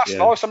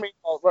nice. I mean,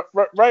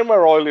 around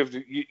where I live,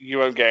 you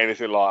won't get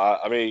anything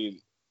like that. I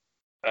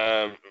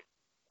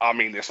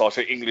mean, it's like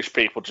English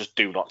people just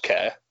do not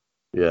care.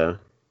 Yeah.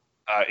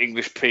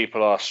 English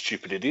people are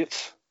stupid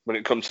idiots when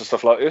it comes to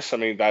stuff like this. I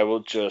mean, they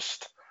will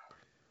just.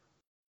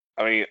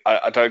 I mean,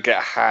 I don't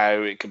get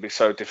how it can be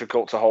so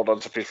difficult to hold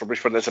on to piece of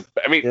rubbish when there's a.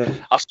 I mean,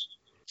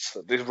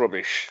 this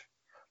rubbish.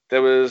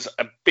 There was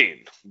a bin,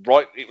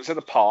 right? It was in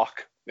the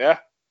park, yeah.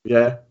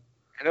 Yeah.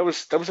 And there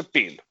was a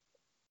bin.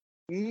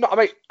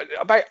 About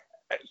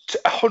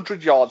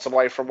 100 yards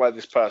away from where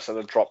this person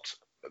had dropped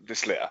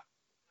this litter.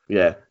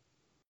 Yeah.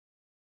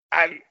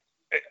 And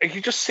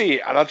you just see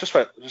it, and I just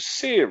went,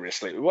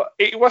 seriously?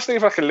 It wasn't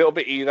even like a little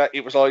bit either.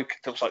 It was like,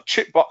 there was like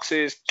chip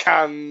boxes,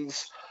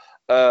 cans,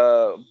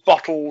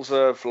 bottles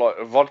of like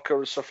vodka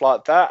and stuff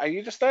like that. And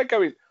you're just there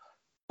going,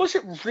 was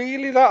it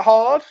really that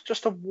hard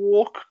just to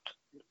walk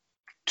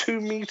 2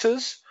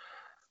 meters?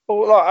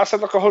 Or like I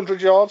said, like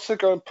 100 yards to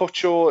go and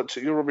put your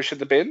rubbish in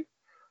the bin?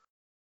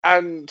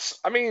 And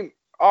I mean,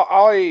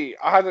 I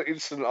had an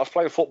incident. I was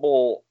playing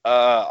football.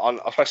 I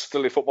was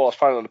playing football. I was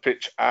playing on the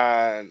pitch,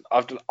 and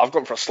I've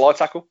gone for a slide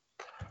tackle.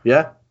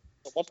 Yeah.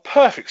 A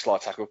perfect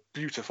slide tackle,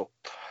 beautiful.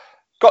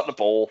 Got the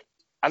ball,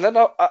 and then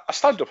I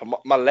stand up, and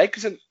my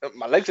legs in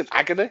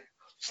agony.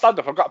 Stand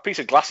up. I've got a piece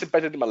of glass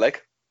embedded in my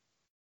leg.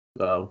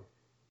 Oh.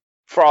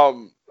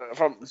 From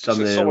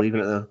somebody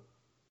leaving it there.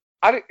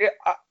 I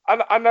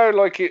know,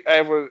 like,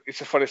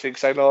 it's a funny thing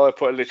saying, "Oh, I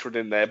put a littering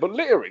in there," but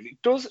littering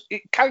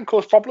it can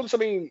cause problems. I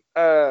mean,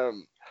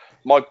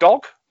 my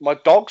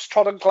dog's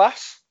trod on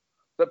glass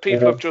that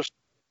people have just.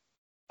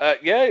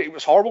 It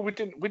was horrible. We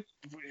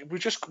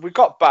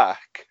got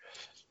back,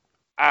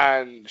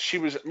 and she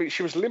was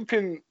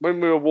limping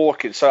when we were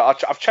walking. So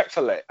I've checked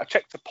her leg, I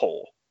checked her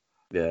paw,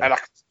 and I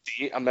could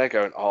see it, and they're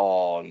going,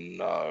 "Oh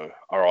no!"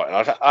 All right, and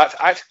I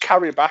had to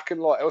carry her back, and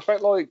like it was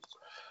about like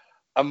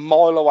a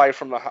mile away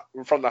from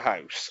the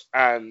house,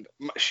 and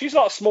she's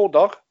not a small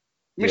dog. I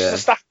mean, she's a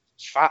staff.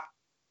 She's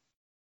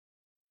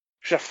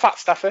a fat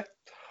staffy.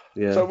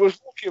 Yeah. So I was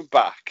walking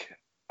back.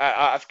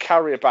 I had to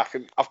carry her back,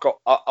 and I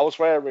was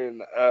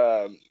wearing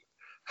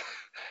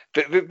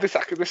this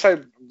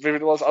same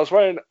vivid was. I was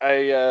wearing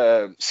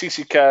a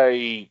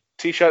CCK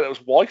t-shirt that was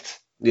white.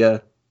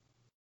 Yeah.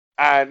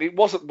 And it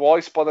wasn't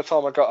white by the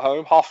time I got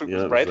home. Half of it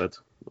was red.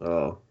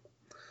 Oh.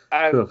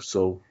 And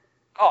so.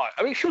 Oh,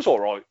 I mean, she was all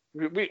right.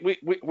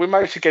 We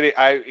managed to get it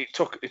out. It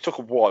took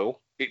a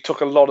while. It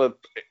took a lot of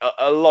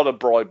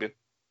bribing.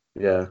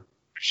 Yeah.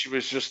 She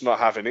was just not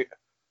having it.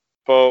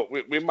 But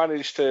we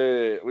managed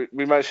to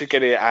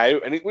get it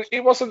out, and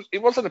it wasn't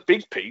a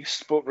big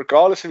piece. But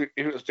regardless if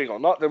it was big or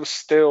not, it was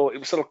still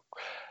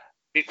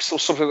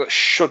something that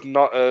should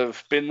not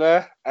have been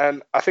there.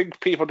 And I think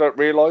people don't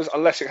realise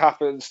unless it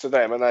happens to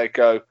them, and they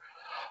go,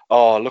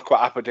 "Oh, look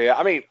what happened here."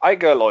 I mean, I ain't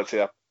gonna lie to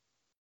you.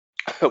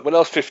 When I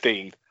was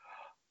 15.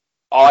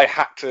 I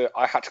had to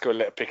go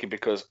litter picking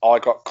because I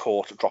got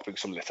caught dropping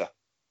some litter.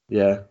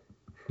 Yeah.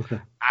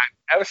 And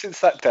ever since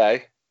that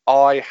day,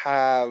 I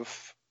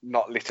have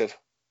not littered.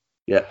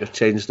 Yeah, you've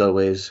changed our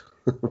ways.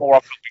 Or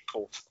I've not been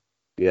caught.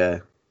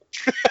 Yeah.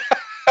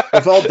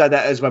 We've all did it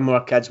as when we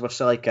were kids. We're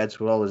silly kids.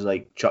 We always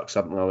like chuck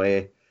something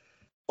away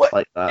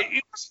like that.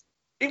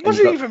 It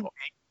wasn't even me.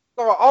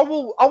 I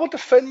will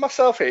defend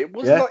myself here. It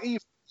was not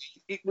even.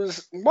 It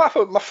was what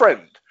happened with my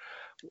friend.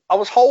 I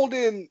was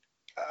holding.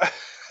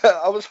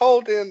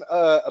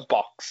 A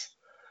box.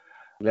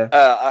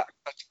 Yeah.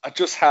 I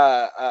just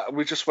had.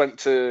 We just went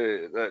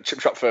to the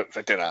chip shop for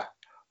dinner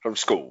from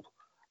school,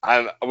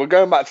 and we're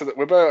going back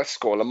to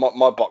school, and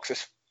my box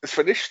is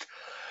finished.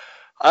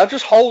 I'm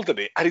just holding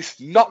it, and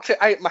he's knocked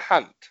it out of my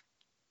hand.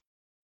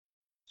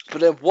 But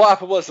then what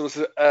happened was there was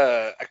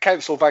a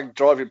council van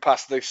driving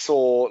past, and they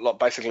saw, like,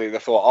 basically they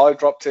thought I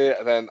dropped it,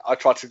 and then I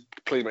tried to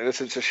plead my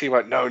innocence, so she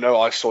went, no,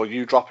 I saw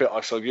you drop it,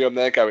 I saw you, and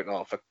they're going,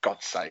 oh, for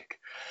God's sake.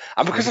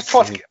 And because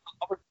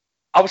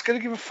I was going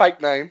to give a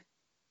fake name.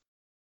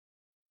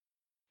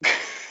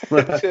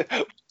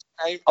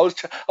 name. I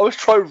was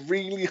trying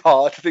really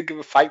hard to think of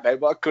a fake name,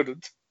 but I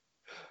couldn't.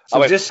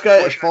 So just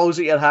because it falls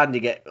at your hand,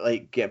 you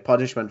get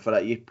punishment for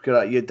it.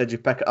 Did you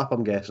pick it up?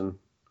 I'm guessing.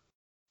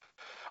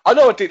 I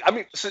know I did. I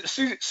mean, as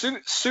soon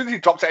as he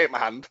dropped it out of my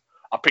hand,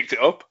 I picked it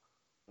up.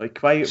 Like,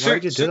 why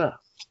did you do that?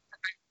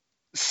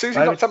 As soon as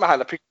he dropped it out of my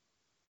hand, I picked it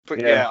up.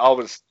 But yeah,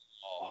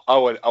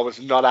 I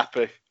was not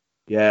happy.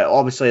 Yeah,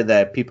 obviously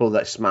the people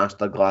that smash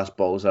their glass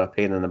balls are a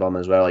pain in the bum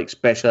as well. Like,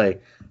 especially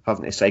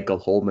having to cycle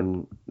home,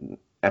 and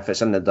if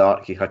it's in the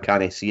dark, you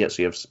can't see it.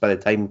 So by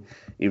the time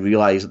you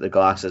realise that the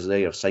glass is there,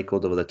 you've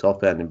cycled over the top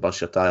of it and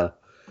burst your tyre.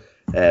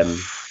 There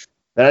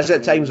is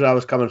at times where I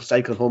was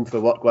cycling home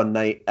from work one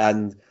night,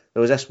 and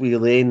there was this wee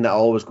lane that I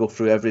always go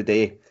through every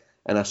day,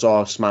 and I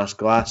saw a smashed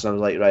glass, and I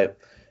was like, right,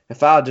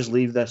 if I just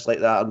leave this like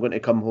that, I'm going to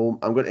come home,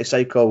 I'm going to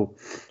cycle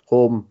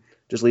home,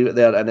 just leave it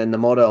there, and then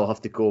tomorrow I'll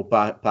have to go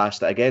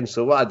past it again.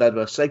 So what I did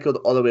was cycled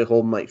all the way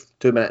home, like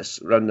 2 minutes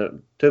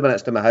 2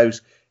 minutes to my house,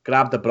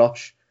 grabbed a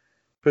brush,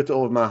 put it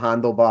over my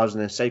handlebars,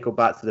 and then cycled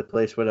back to the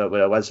place where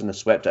it was, and I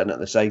swept it in at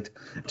the side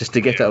just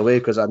to get it away,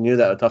 because I knew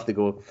that I'd have to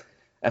go.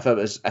 If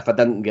I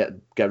didn't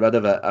get rid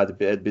of it,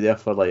 it'd be there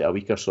for like a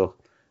week or so,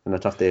 and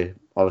I'd have to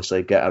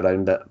obviously get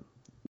around it.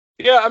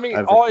 Yeah, I mean,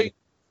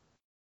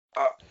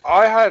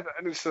 I had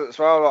an incident as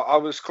well. I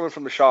was coming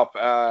from the shop,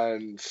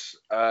 and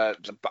a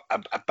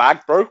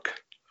bag broke.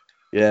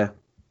 Yeah.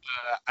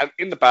 And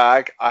in the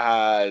bag,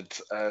 I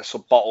had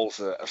some bottles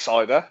of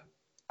cider,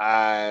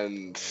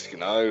 and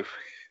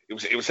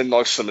it was a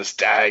nice summer's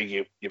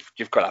day.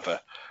 You've got to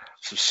have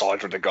some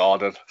cider in the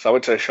garden. So I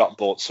went to the shop and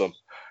bought some,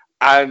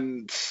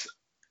 and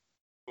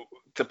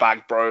the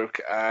bag broke,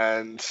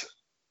 and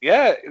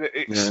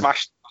it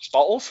smashed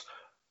bottles.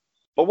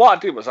 But what I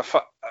did was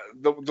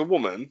the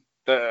woman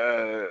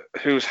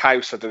whose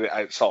house I did it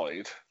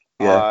outside.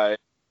 I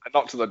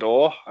knocked on the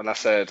door and I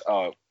said,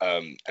 "Oh,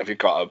 have you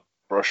got a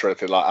brush or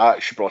anything like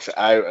that?" She brought it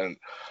out, and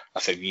I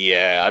said,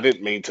 "Yeah, I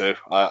didn't mean to.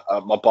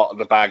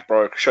 The bag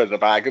broke." I showed her the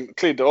bag and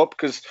cleaned it up,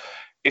 because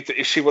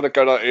if she would have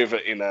gone over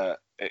in her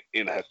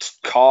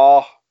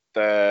car,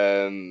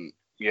 then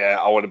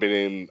I would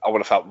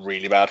have felt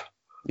really bad.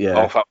 Yeah, I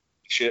would have felt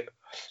shit.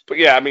 But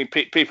yeah, I mean,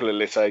 people in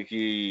litter. I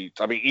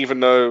mean, even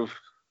though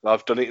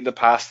I've done it in the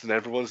past and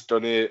everyone's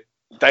done it,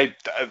 they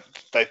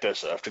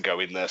deserve to go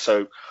in there.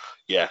 So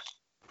yeah,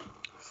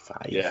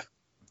 5. Yeah,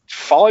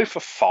 5 for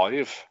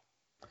 5.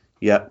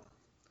 Yep.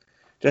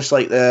 Just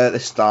like the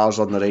stars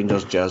on the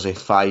Rangers jersey,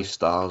 5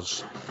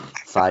 stars,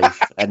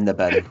 5 in the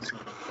bin.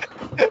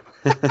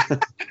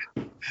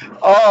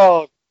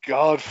 Oh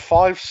God,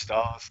 5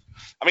 stars.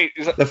 I mean,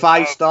 the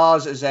 5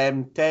 stars is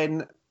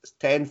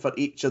 10 for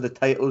each of the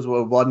titles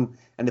we won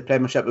in the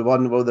Premiership. We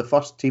won. Well, the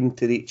first team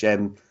to reach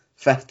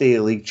 50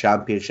 league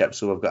championships.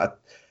 So we've got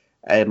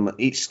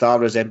each star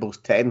resembles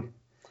 10.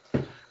 I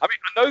mean,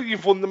 I know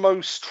you've won the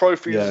most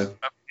trophies of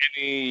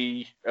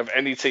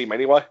any team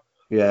anyway.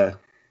 Yeah.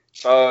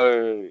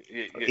 So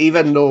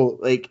even though,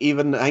 I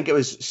think it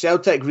was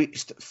Celtic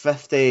reached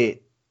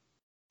 50.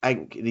 I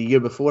think the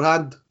year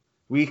beforehand,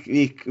 we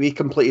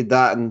completed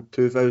that in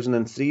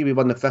 2003. We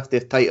won the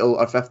 50th title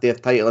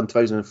in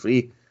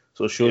 2003.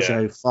 So it shows you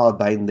how far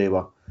behind they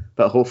were.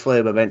 But hopefully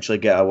we eventually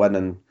get a win,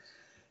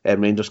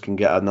 and Rangers can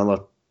get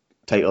another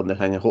title in the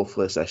thing. And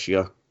hopefully it's this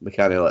year. We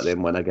can't let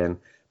them win again.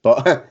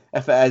 But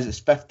if it is, it's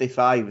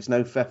 55. It's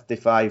now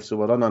 55. So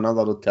we're on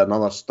another road to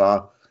another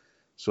star.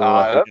 So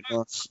I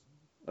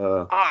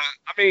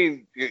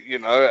mean,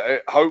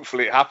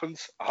 hopefully it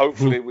happens.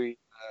 Hopefully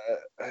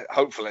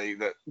hopefully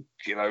that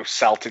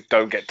Celtic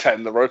don't get 10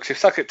 in the row. Because if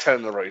Celtic get 10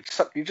 in the row,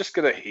 you're just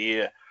gonna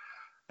hear.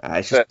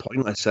 It's just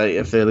pointless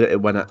if they get to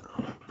win it.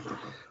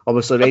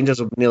 Obviously, Rangers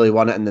have nearly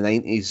won it in the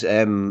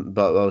 90s,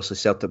 but obviously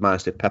Celtic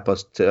managed to pip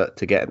us to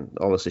get.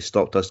 Obviously,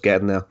 stopped us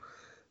getting there.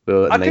 We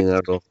were at 9 in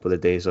a row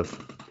with days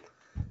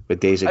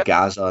of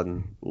Gaza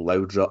and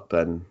Laudrup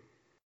and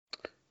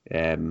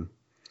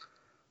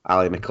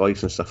Ali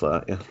McCoy and stuff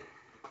like that.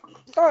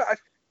 Yeah.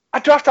 I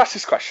do have to ask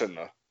this question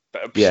though.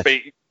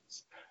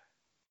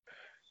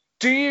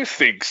 Do you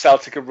think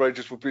Celtic and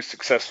Rangers would be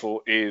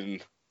successful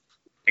in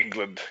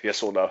England?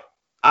 Yes or no?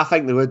 I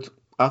think they would.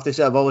 I have to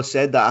say, I've always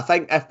said that. I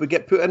think if we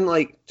get put in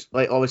like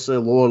obviously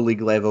lower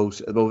league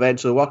levels, we'll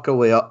eventually work our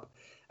way up.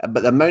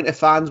 But the amount of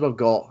fans we've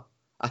got,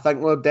 I think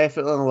we're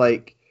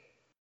definitely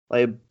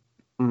I'm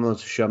not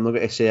sure. I'm not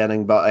going to say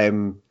anything, but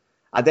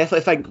I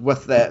definitely think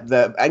with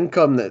the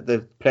income that the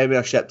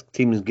Premiership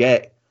teams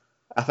get,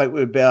 I think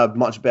we would be a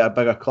much better,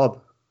 bigger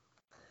club.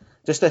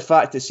 Just the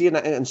fact that seeing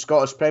it in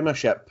Scottish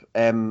Premiership,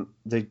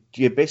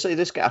 you basically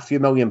just get a few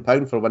 £1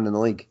 million for winning the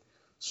league,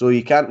 so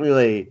you can't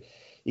really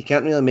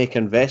make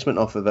investment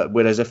off of it.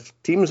 Whereas if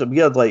teams are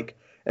weird, like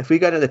if we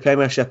get into the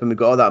Premiership and we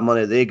got all that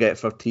money they get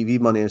for TV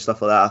money and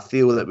stuff like that, I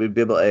feel that we'd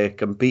be able to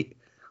compete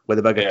with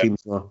the bigger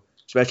teams more,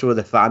 especially with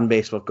the fan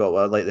base we've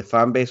got. Like the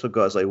fan base we've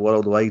got is like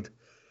worldwide.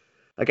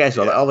 I guess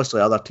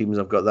obviously other teams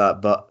have got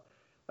that, but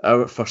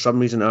for some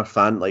reason our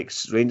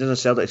Rangers and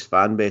Celtic's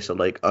fan base are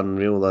like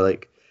unreal. They're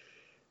like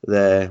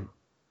they're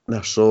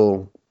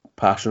so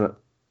passionate.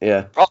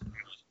 Yeah. Well,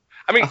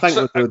 I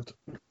think we would.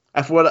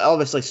 If we're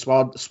obviously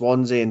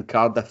Swansea and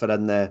Cardiff are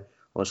in the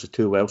obviously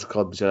two Welsh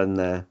clubs are in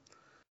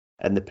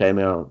the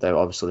Premier, they're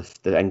obviously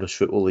the English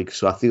Football League.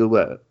 So I feel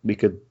that we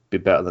could be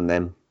better than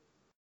them.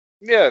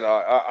 Yeah,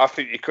 no, I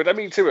think you could. I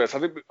mean, to us, I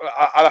think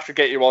I'll have to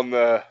get you on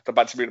the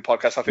Banter Bermuda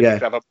podcast. I think you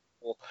can have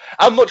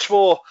a much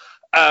more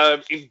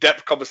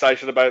in-depth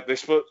conversation about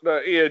this. But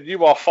Ian,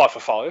 you are 5 for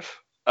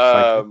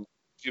 5.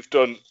 You've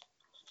done.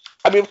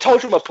 I mean, I've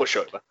told you I'm a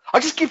pushover. I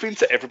just give in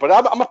to everybody.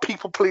 I'm a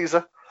people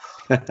pleaser.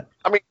 I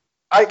mean,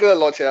 I ain't gonna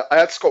lie to you. I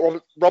had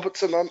Scott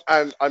Robertson on,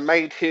 and I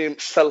made him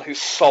sell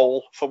his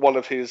soul for one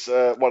of his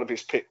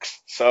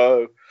picks.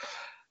 So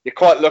you're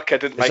quite lucky I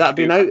didn't make.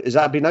 Is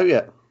that been out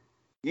yet?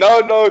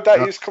 No,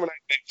 that is coming out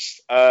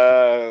next.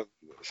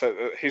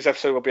 So his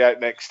episode will be out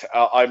next.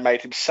 I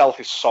made him sell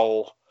his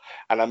soul,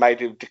 and I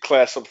made him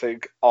declare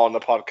something on the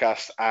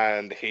podcast,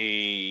 and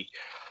he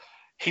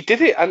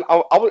did it. And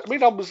I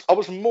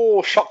was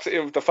more shocked at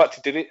him with the fact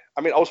he did it.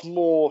 I mean, I was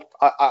more.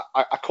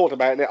 I called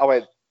him out on it. I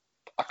went,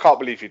 I can't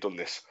believe you've done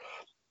this.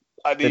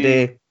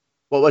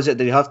 What was it?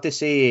 Did he have to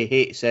say he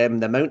hates the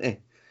Mountie?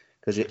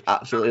 Because he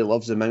absolutely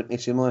loves the Mountie,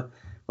 similar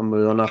when we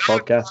were on our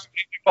podcast.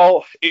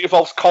 It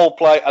involves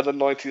Coldplay and the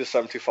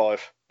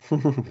 1975.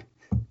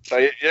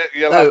 So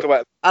you'll have to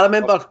wait. I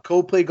remember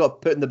Coldplay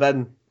got put in the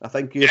bin. I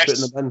think you were put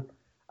in the bin.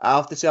 I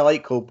have to say I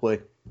like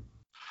Coldplay.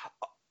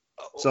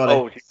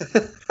 Sorry.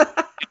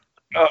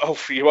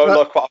 You won't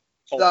like what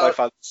Coldplay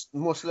fans.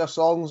 Most of their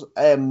songs,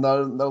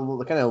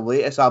 the kind of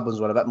latest albums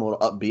were a bit more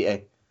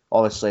upbeat.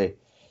 Obviously,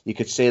 you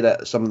could say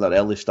that some of their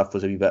early stuff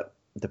was a wee bit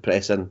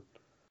depressing,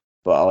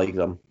 but I like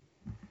them.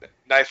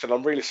 Nathan,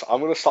 I'm going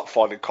to stop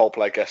finding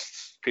Coldplay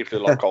guests. People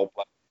who love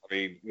Coldplay. I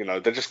mean,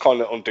 they're just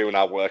kind of undoing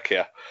our work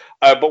here.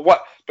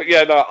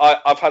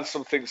 I've had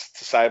some things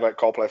to say about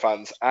Coldplay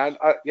fans, and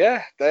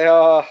they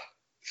are.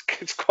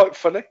 It's quite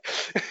funny.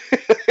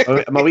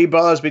 My wee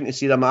brother's been to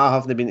see them. I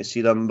haven't been to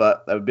see them,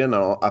 but it would be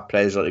a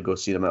pleasure to go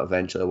see them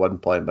eventually at one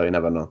point. But you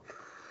never know.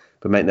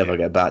 We might never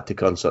get back to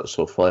concerts.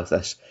 Hopefully, if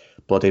this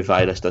bloody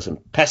virus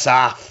doesn't piss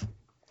off.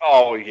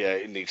 Oh yeah,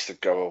 it needs to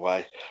go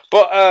away.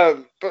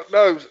 But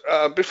no.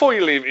 Before we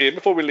leave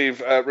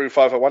Room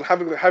 501,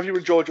 have you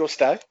enjoyed your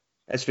stay?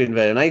 It's been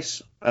very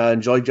nice. I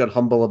enjoyed your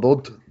humble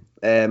abode.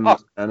 And I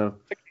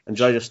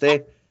enjoyed your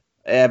stay.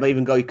 I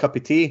even got you a cup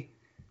of tea.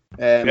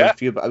 A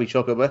wee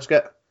chocolate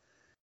biscuit.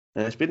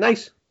 And it's been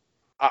nice.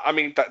 I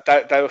mean,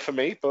 they were for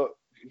me, but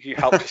you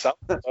helped yourself.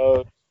 But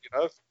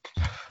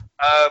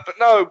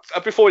no.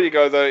 Before you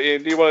go though,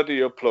 Ian, do you want to do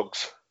your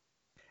plugs?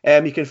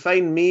 You can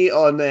find me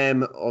on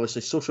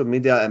obviously social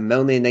media at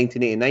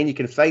Milne1989. You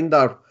can find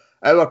our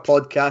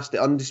podcast,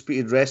 the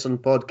Undisputed Wrestling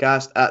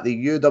Podcast, at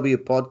the UW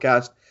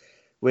Podcast.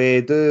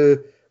 We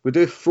do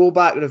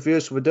throwback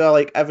reviews. So we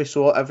do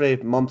every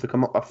month we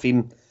come up with a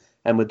theme,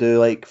 and we do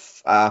like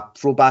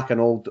throwback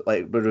and old,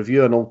 like we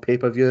review an old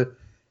pay-per-view.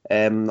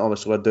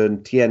 Obviously we're doing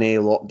TNA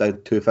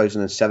Lockdown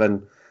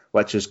 2007,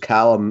 which is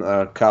Callum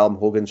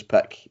Hogan's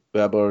pick.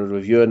 We're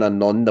reviewing a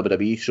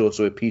non-WWE show,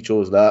 so we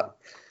chose that.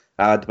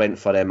 I went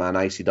for an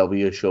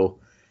ICW show.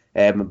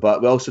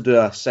 But we also do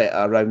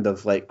a round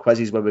of like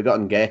quizzes where we got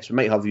on guests. We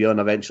might have you on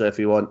eventually if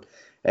you want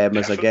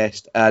as a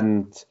guest.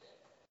 And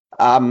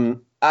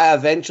I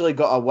eventually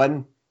got a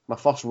win, my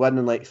first win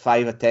in like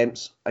 5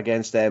 attempts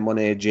against one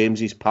of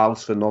James's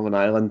pals from Northern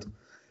Ireland,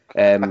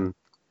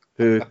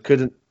 who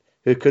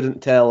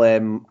couldn't tell.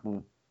 It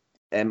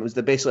was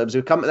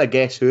we come to the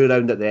Guess Who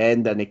round at the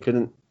end, and he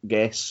couldn't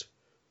guess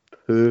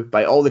who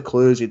by all the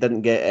clues. He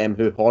didn't get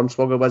who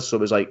Hornswoggle was, so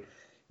it was like.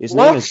 His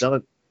name is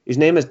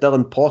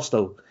Dylan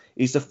Postal.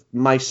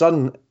 My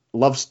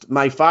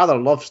father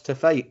loves to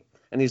fight,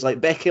 and he's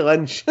like Becky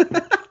Lynch.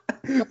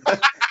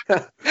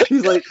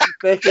 He's like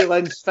Becky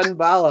Lynch, Finn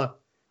Balor,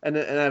 and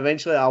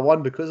eventually I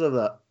won because of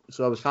that.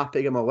 So I was happy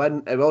to get my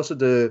win. I also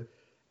do.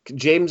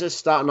 James is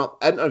starting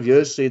up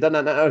interviews, so he did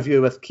an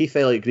interview with Keith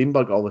Elliott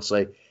Greenberg,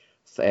 obviously,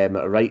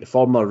 former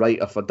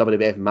writer for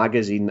WWF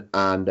Magazine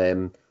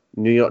and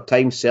New York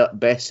Times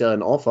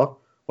best-selling author,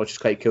 which is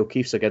quite cool.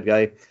 Keith's a good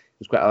guy.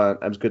 It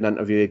was a good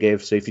interview he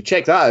gave. So if you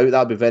check that out,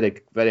 that'd be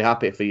very, very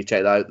happy for you to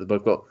check that out.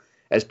 We've got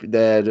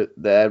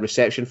the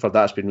reception for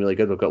that's been really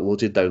good. We've got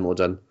loads of downloads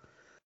in.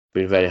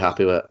 Been very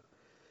happy with it.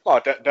 Oh,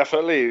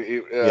 definitely.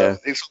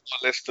 It's on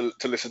my list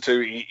to listen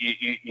to.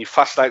 He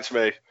fascinates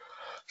me,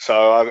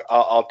 so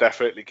I'll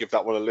definitely give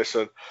that one a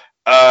listen.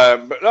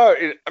 But no,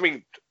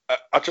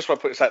 I just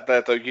want to put this out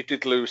there though. You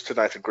did lose to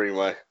Nathan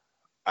Greenway.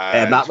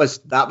 And that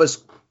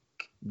was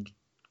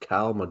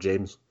Callum or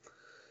James.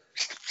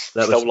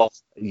 Still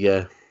lost.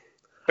 Yeah.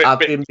 I've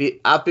been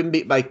beat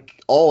by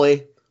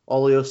Ollie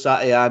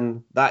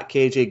Osatian, that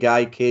KJ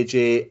guy,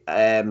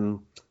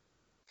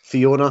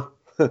 Fiona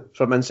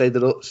from Inside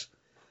the Ropes.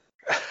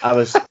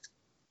 I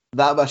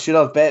should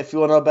have bet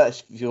Fiona,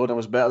 but Fiona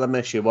was better than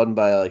me. She won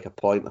by like a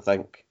point, I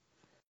think.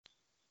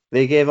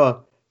 They gave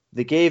a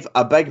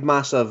big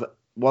massive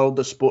World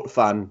of Sport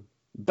fan,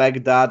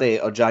 Big Daddy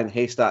or Giant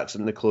Haystacks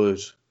in the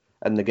clues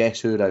in the Guess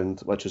Who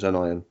round, which was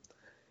annoying.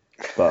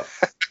 But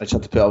I just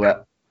had to put a bit.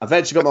 I've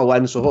eventually got my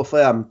win, so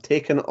hopefully I'm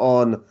taking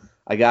on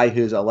a guy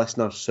who's a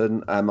listener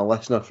soon. I'm a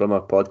listener from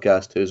our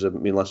podcast who's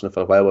been listening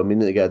for a while. We're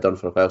meaning to get it done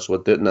for a while, so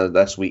we're doing it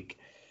this week.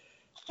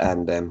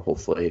 And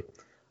hopefully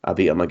I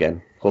beat him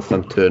again.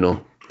 Hopefully I'm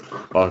 2-0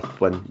 or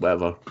win,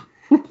 whatever.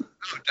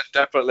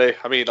 Definitely.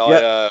 I mean,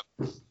 I'd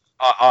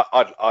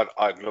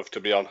love to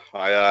be on.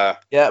 Yeah,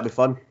 it'll be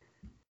fun.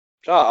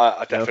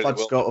 I definitely will.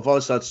 Scott. I've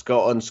always had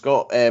Scott on.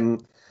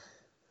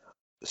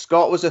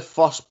 Scott was the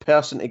first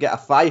person to get a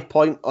 5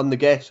 point on the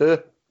Guess Who.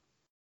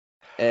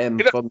 He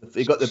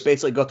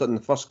basically got it in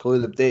the first clue,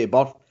 the date of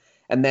birth,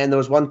 and then there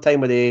was one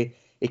time where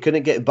he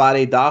couldn't get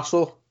Barry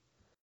Darsow.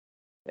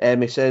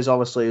 He says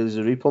obviously he was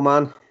a repo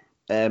man,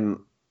 and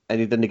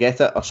he didn't get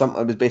it or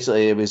something.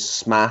 It was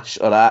Smash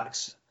or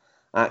Axe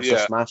or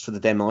Smash for the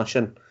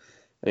Demolition.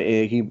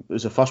 He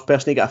was the first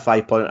person to get a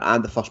 5 point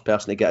and the first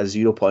person to get a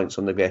 0 points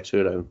on the Guess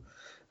Who round,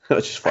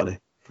 which is funny.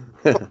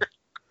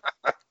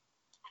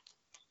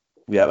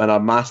 Yeah, and our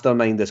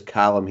mastermind is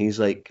Callum. He's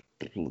like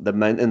the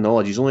amount of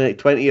knowledge. He's only like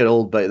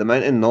 20-year-old, but the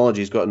amount of knowledge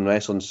he's got in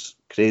wrestling's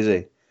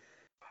crazy.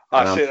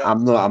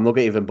 I'm not going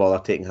to even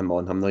bother taking him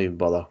on. I'm not even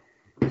bother.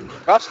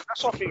 That's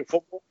not being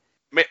football.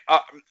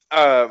 I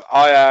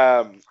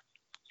am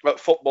at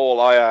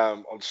football. I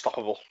am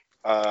unstoppable.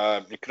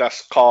 You can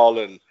ask Carl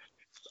and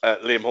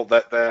Liam Hunt.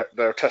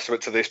 They're a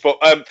testament to this. But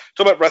talking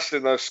about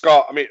wrestling, though,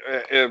 Scott. I mean,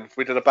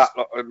 we did a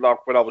backlog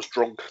when I was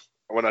drunk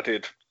when I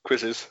did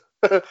quizzes.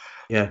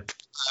 Yeah.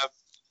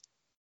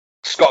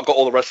 Scott got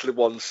all the wrestling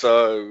ones,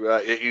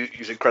 so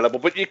he's incredible.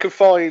 But you can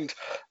find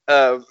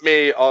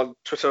me on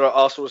Twitter at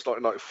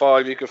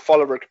Arsenals1995. You can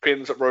follow Rogue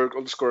Opinions at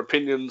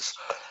Rogue_Opinions.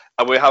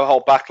 And we have a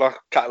whole backlog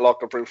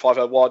catalogue of Room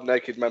 501,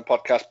 Naked Men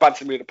podcast,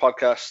 Bantam Unit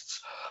podcasts,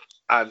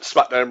 and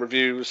SmackDown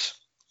reviews,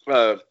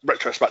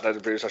 retro SmackDown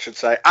reviews, I should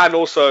say. And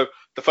also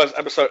the first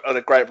episode of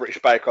the Great British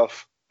Bake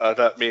Off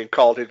that me and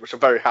Carl did, which I'm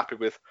very happy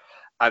with.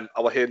 And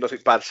I will hear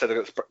nothing bad said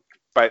against the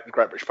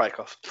Great British Bake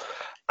Off.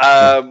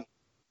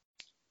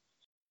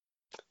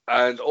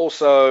 And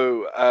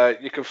also,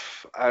 you can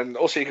find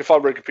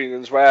Rogue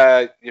Opinions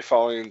where you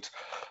find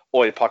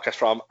all your podcasts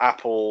from: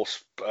 Apple,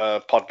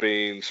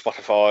 Podbean,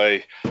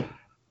 Spotify,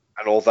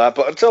 and all that.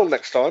 But until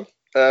next time,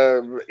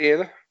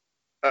 Ian,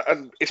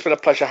 and it's been a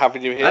pleasure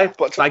having you here.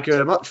 Thank you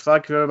very much.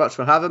 Thank you very much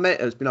for having me.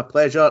 It's been a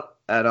pleasure,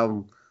 and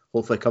I'll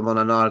hopefully come on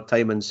another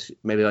time and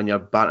maybe on your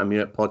Bantam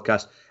Unit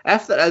podcast.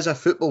 If there is a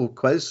football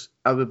quiz,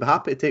 I would be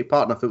happy to take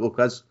part in a football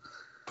quiz.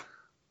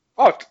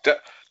 Oh,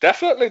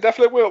 definitely.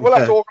 We'll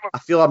have to organise. I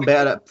feel I'm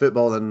better at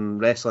football than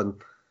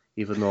wrestling,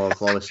 even though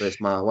obviously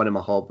it's one of my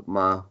hobby,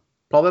 my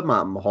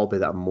hobby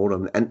that I'm more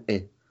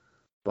into.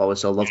 But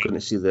obviously I love going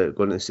to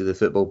see the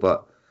football.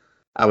 But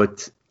I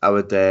watch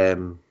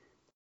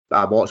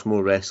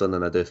more wrestling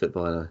than I do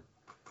football anyway.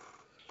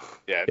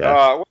 Yeah.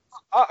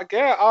 I'll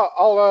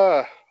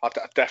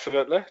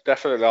definitely.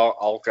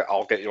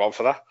 I'll get you on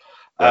for that.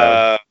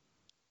 But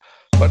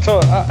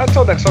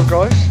until next time,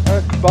 guys.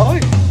 Goodbye.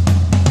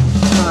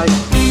 Bye.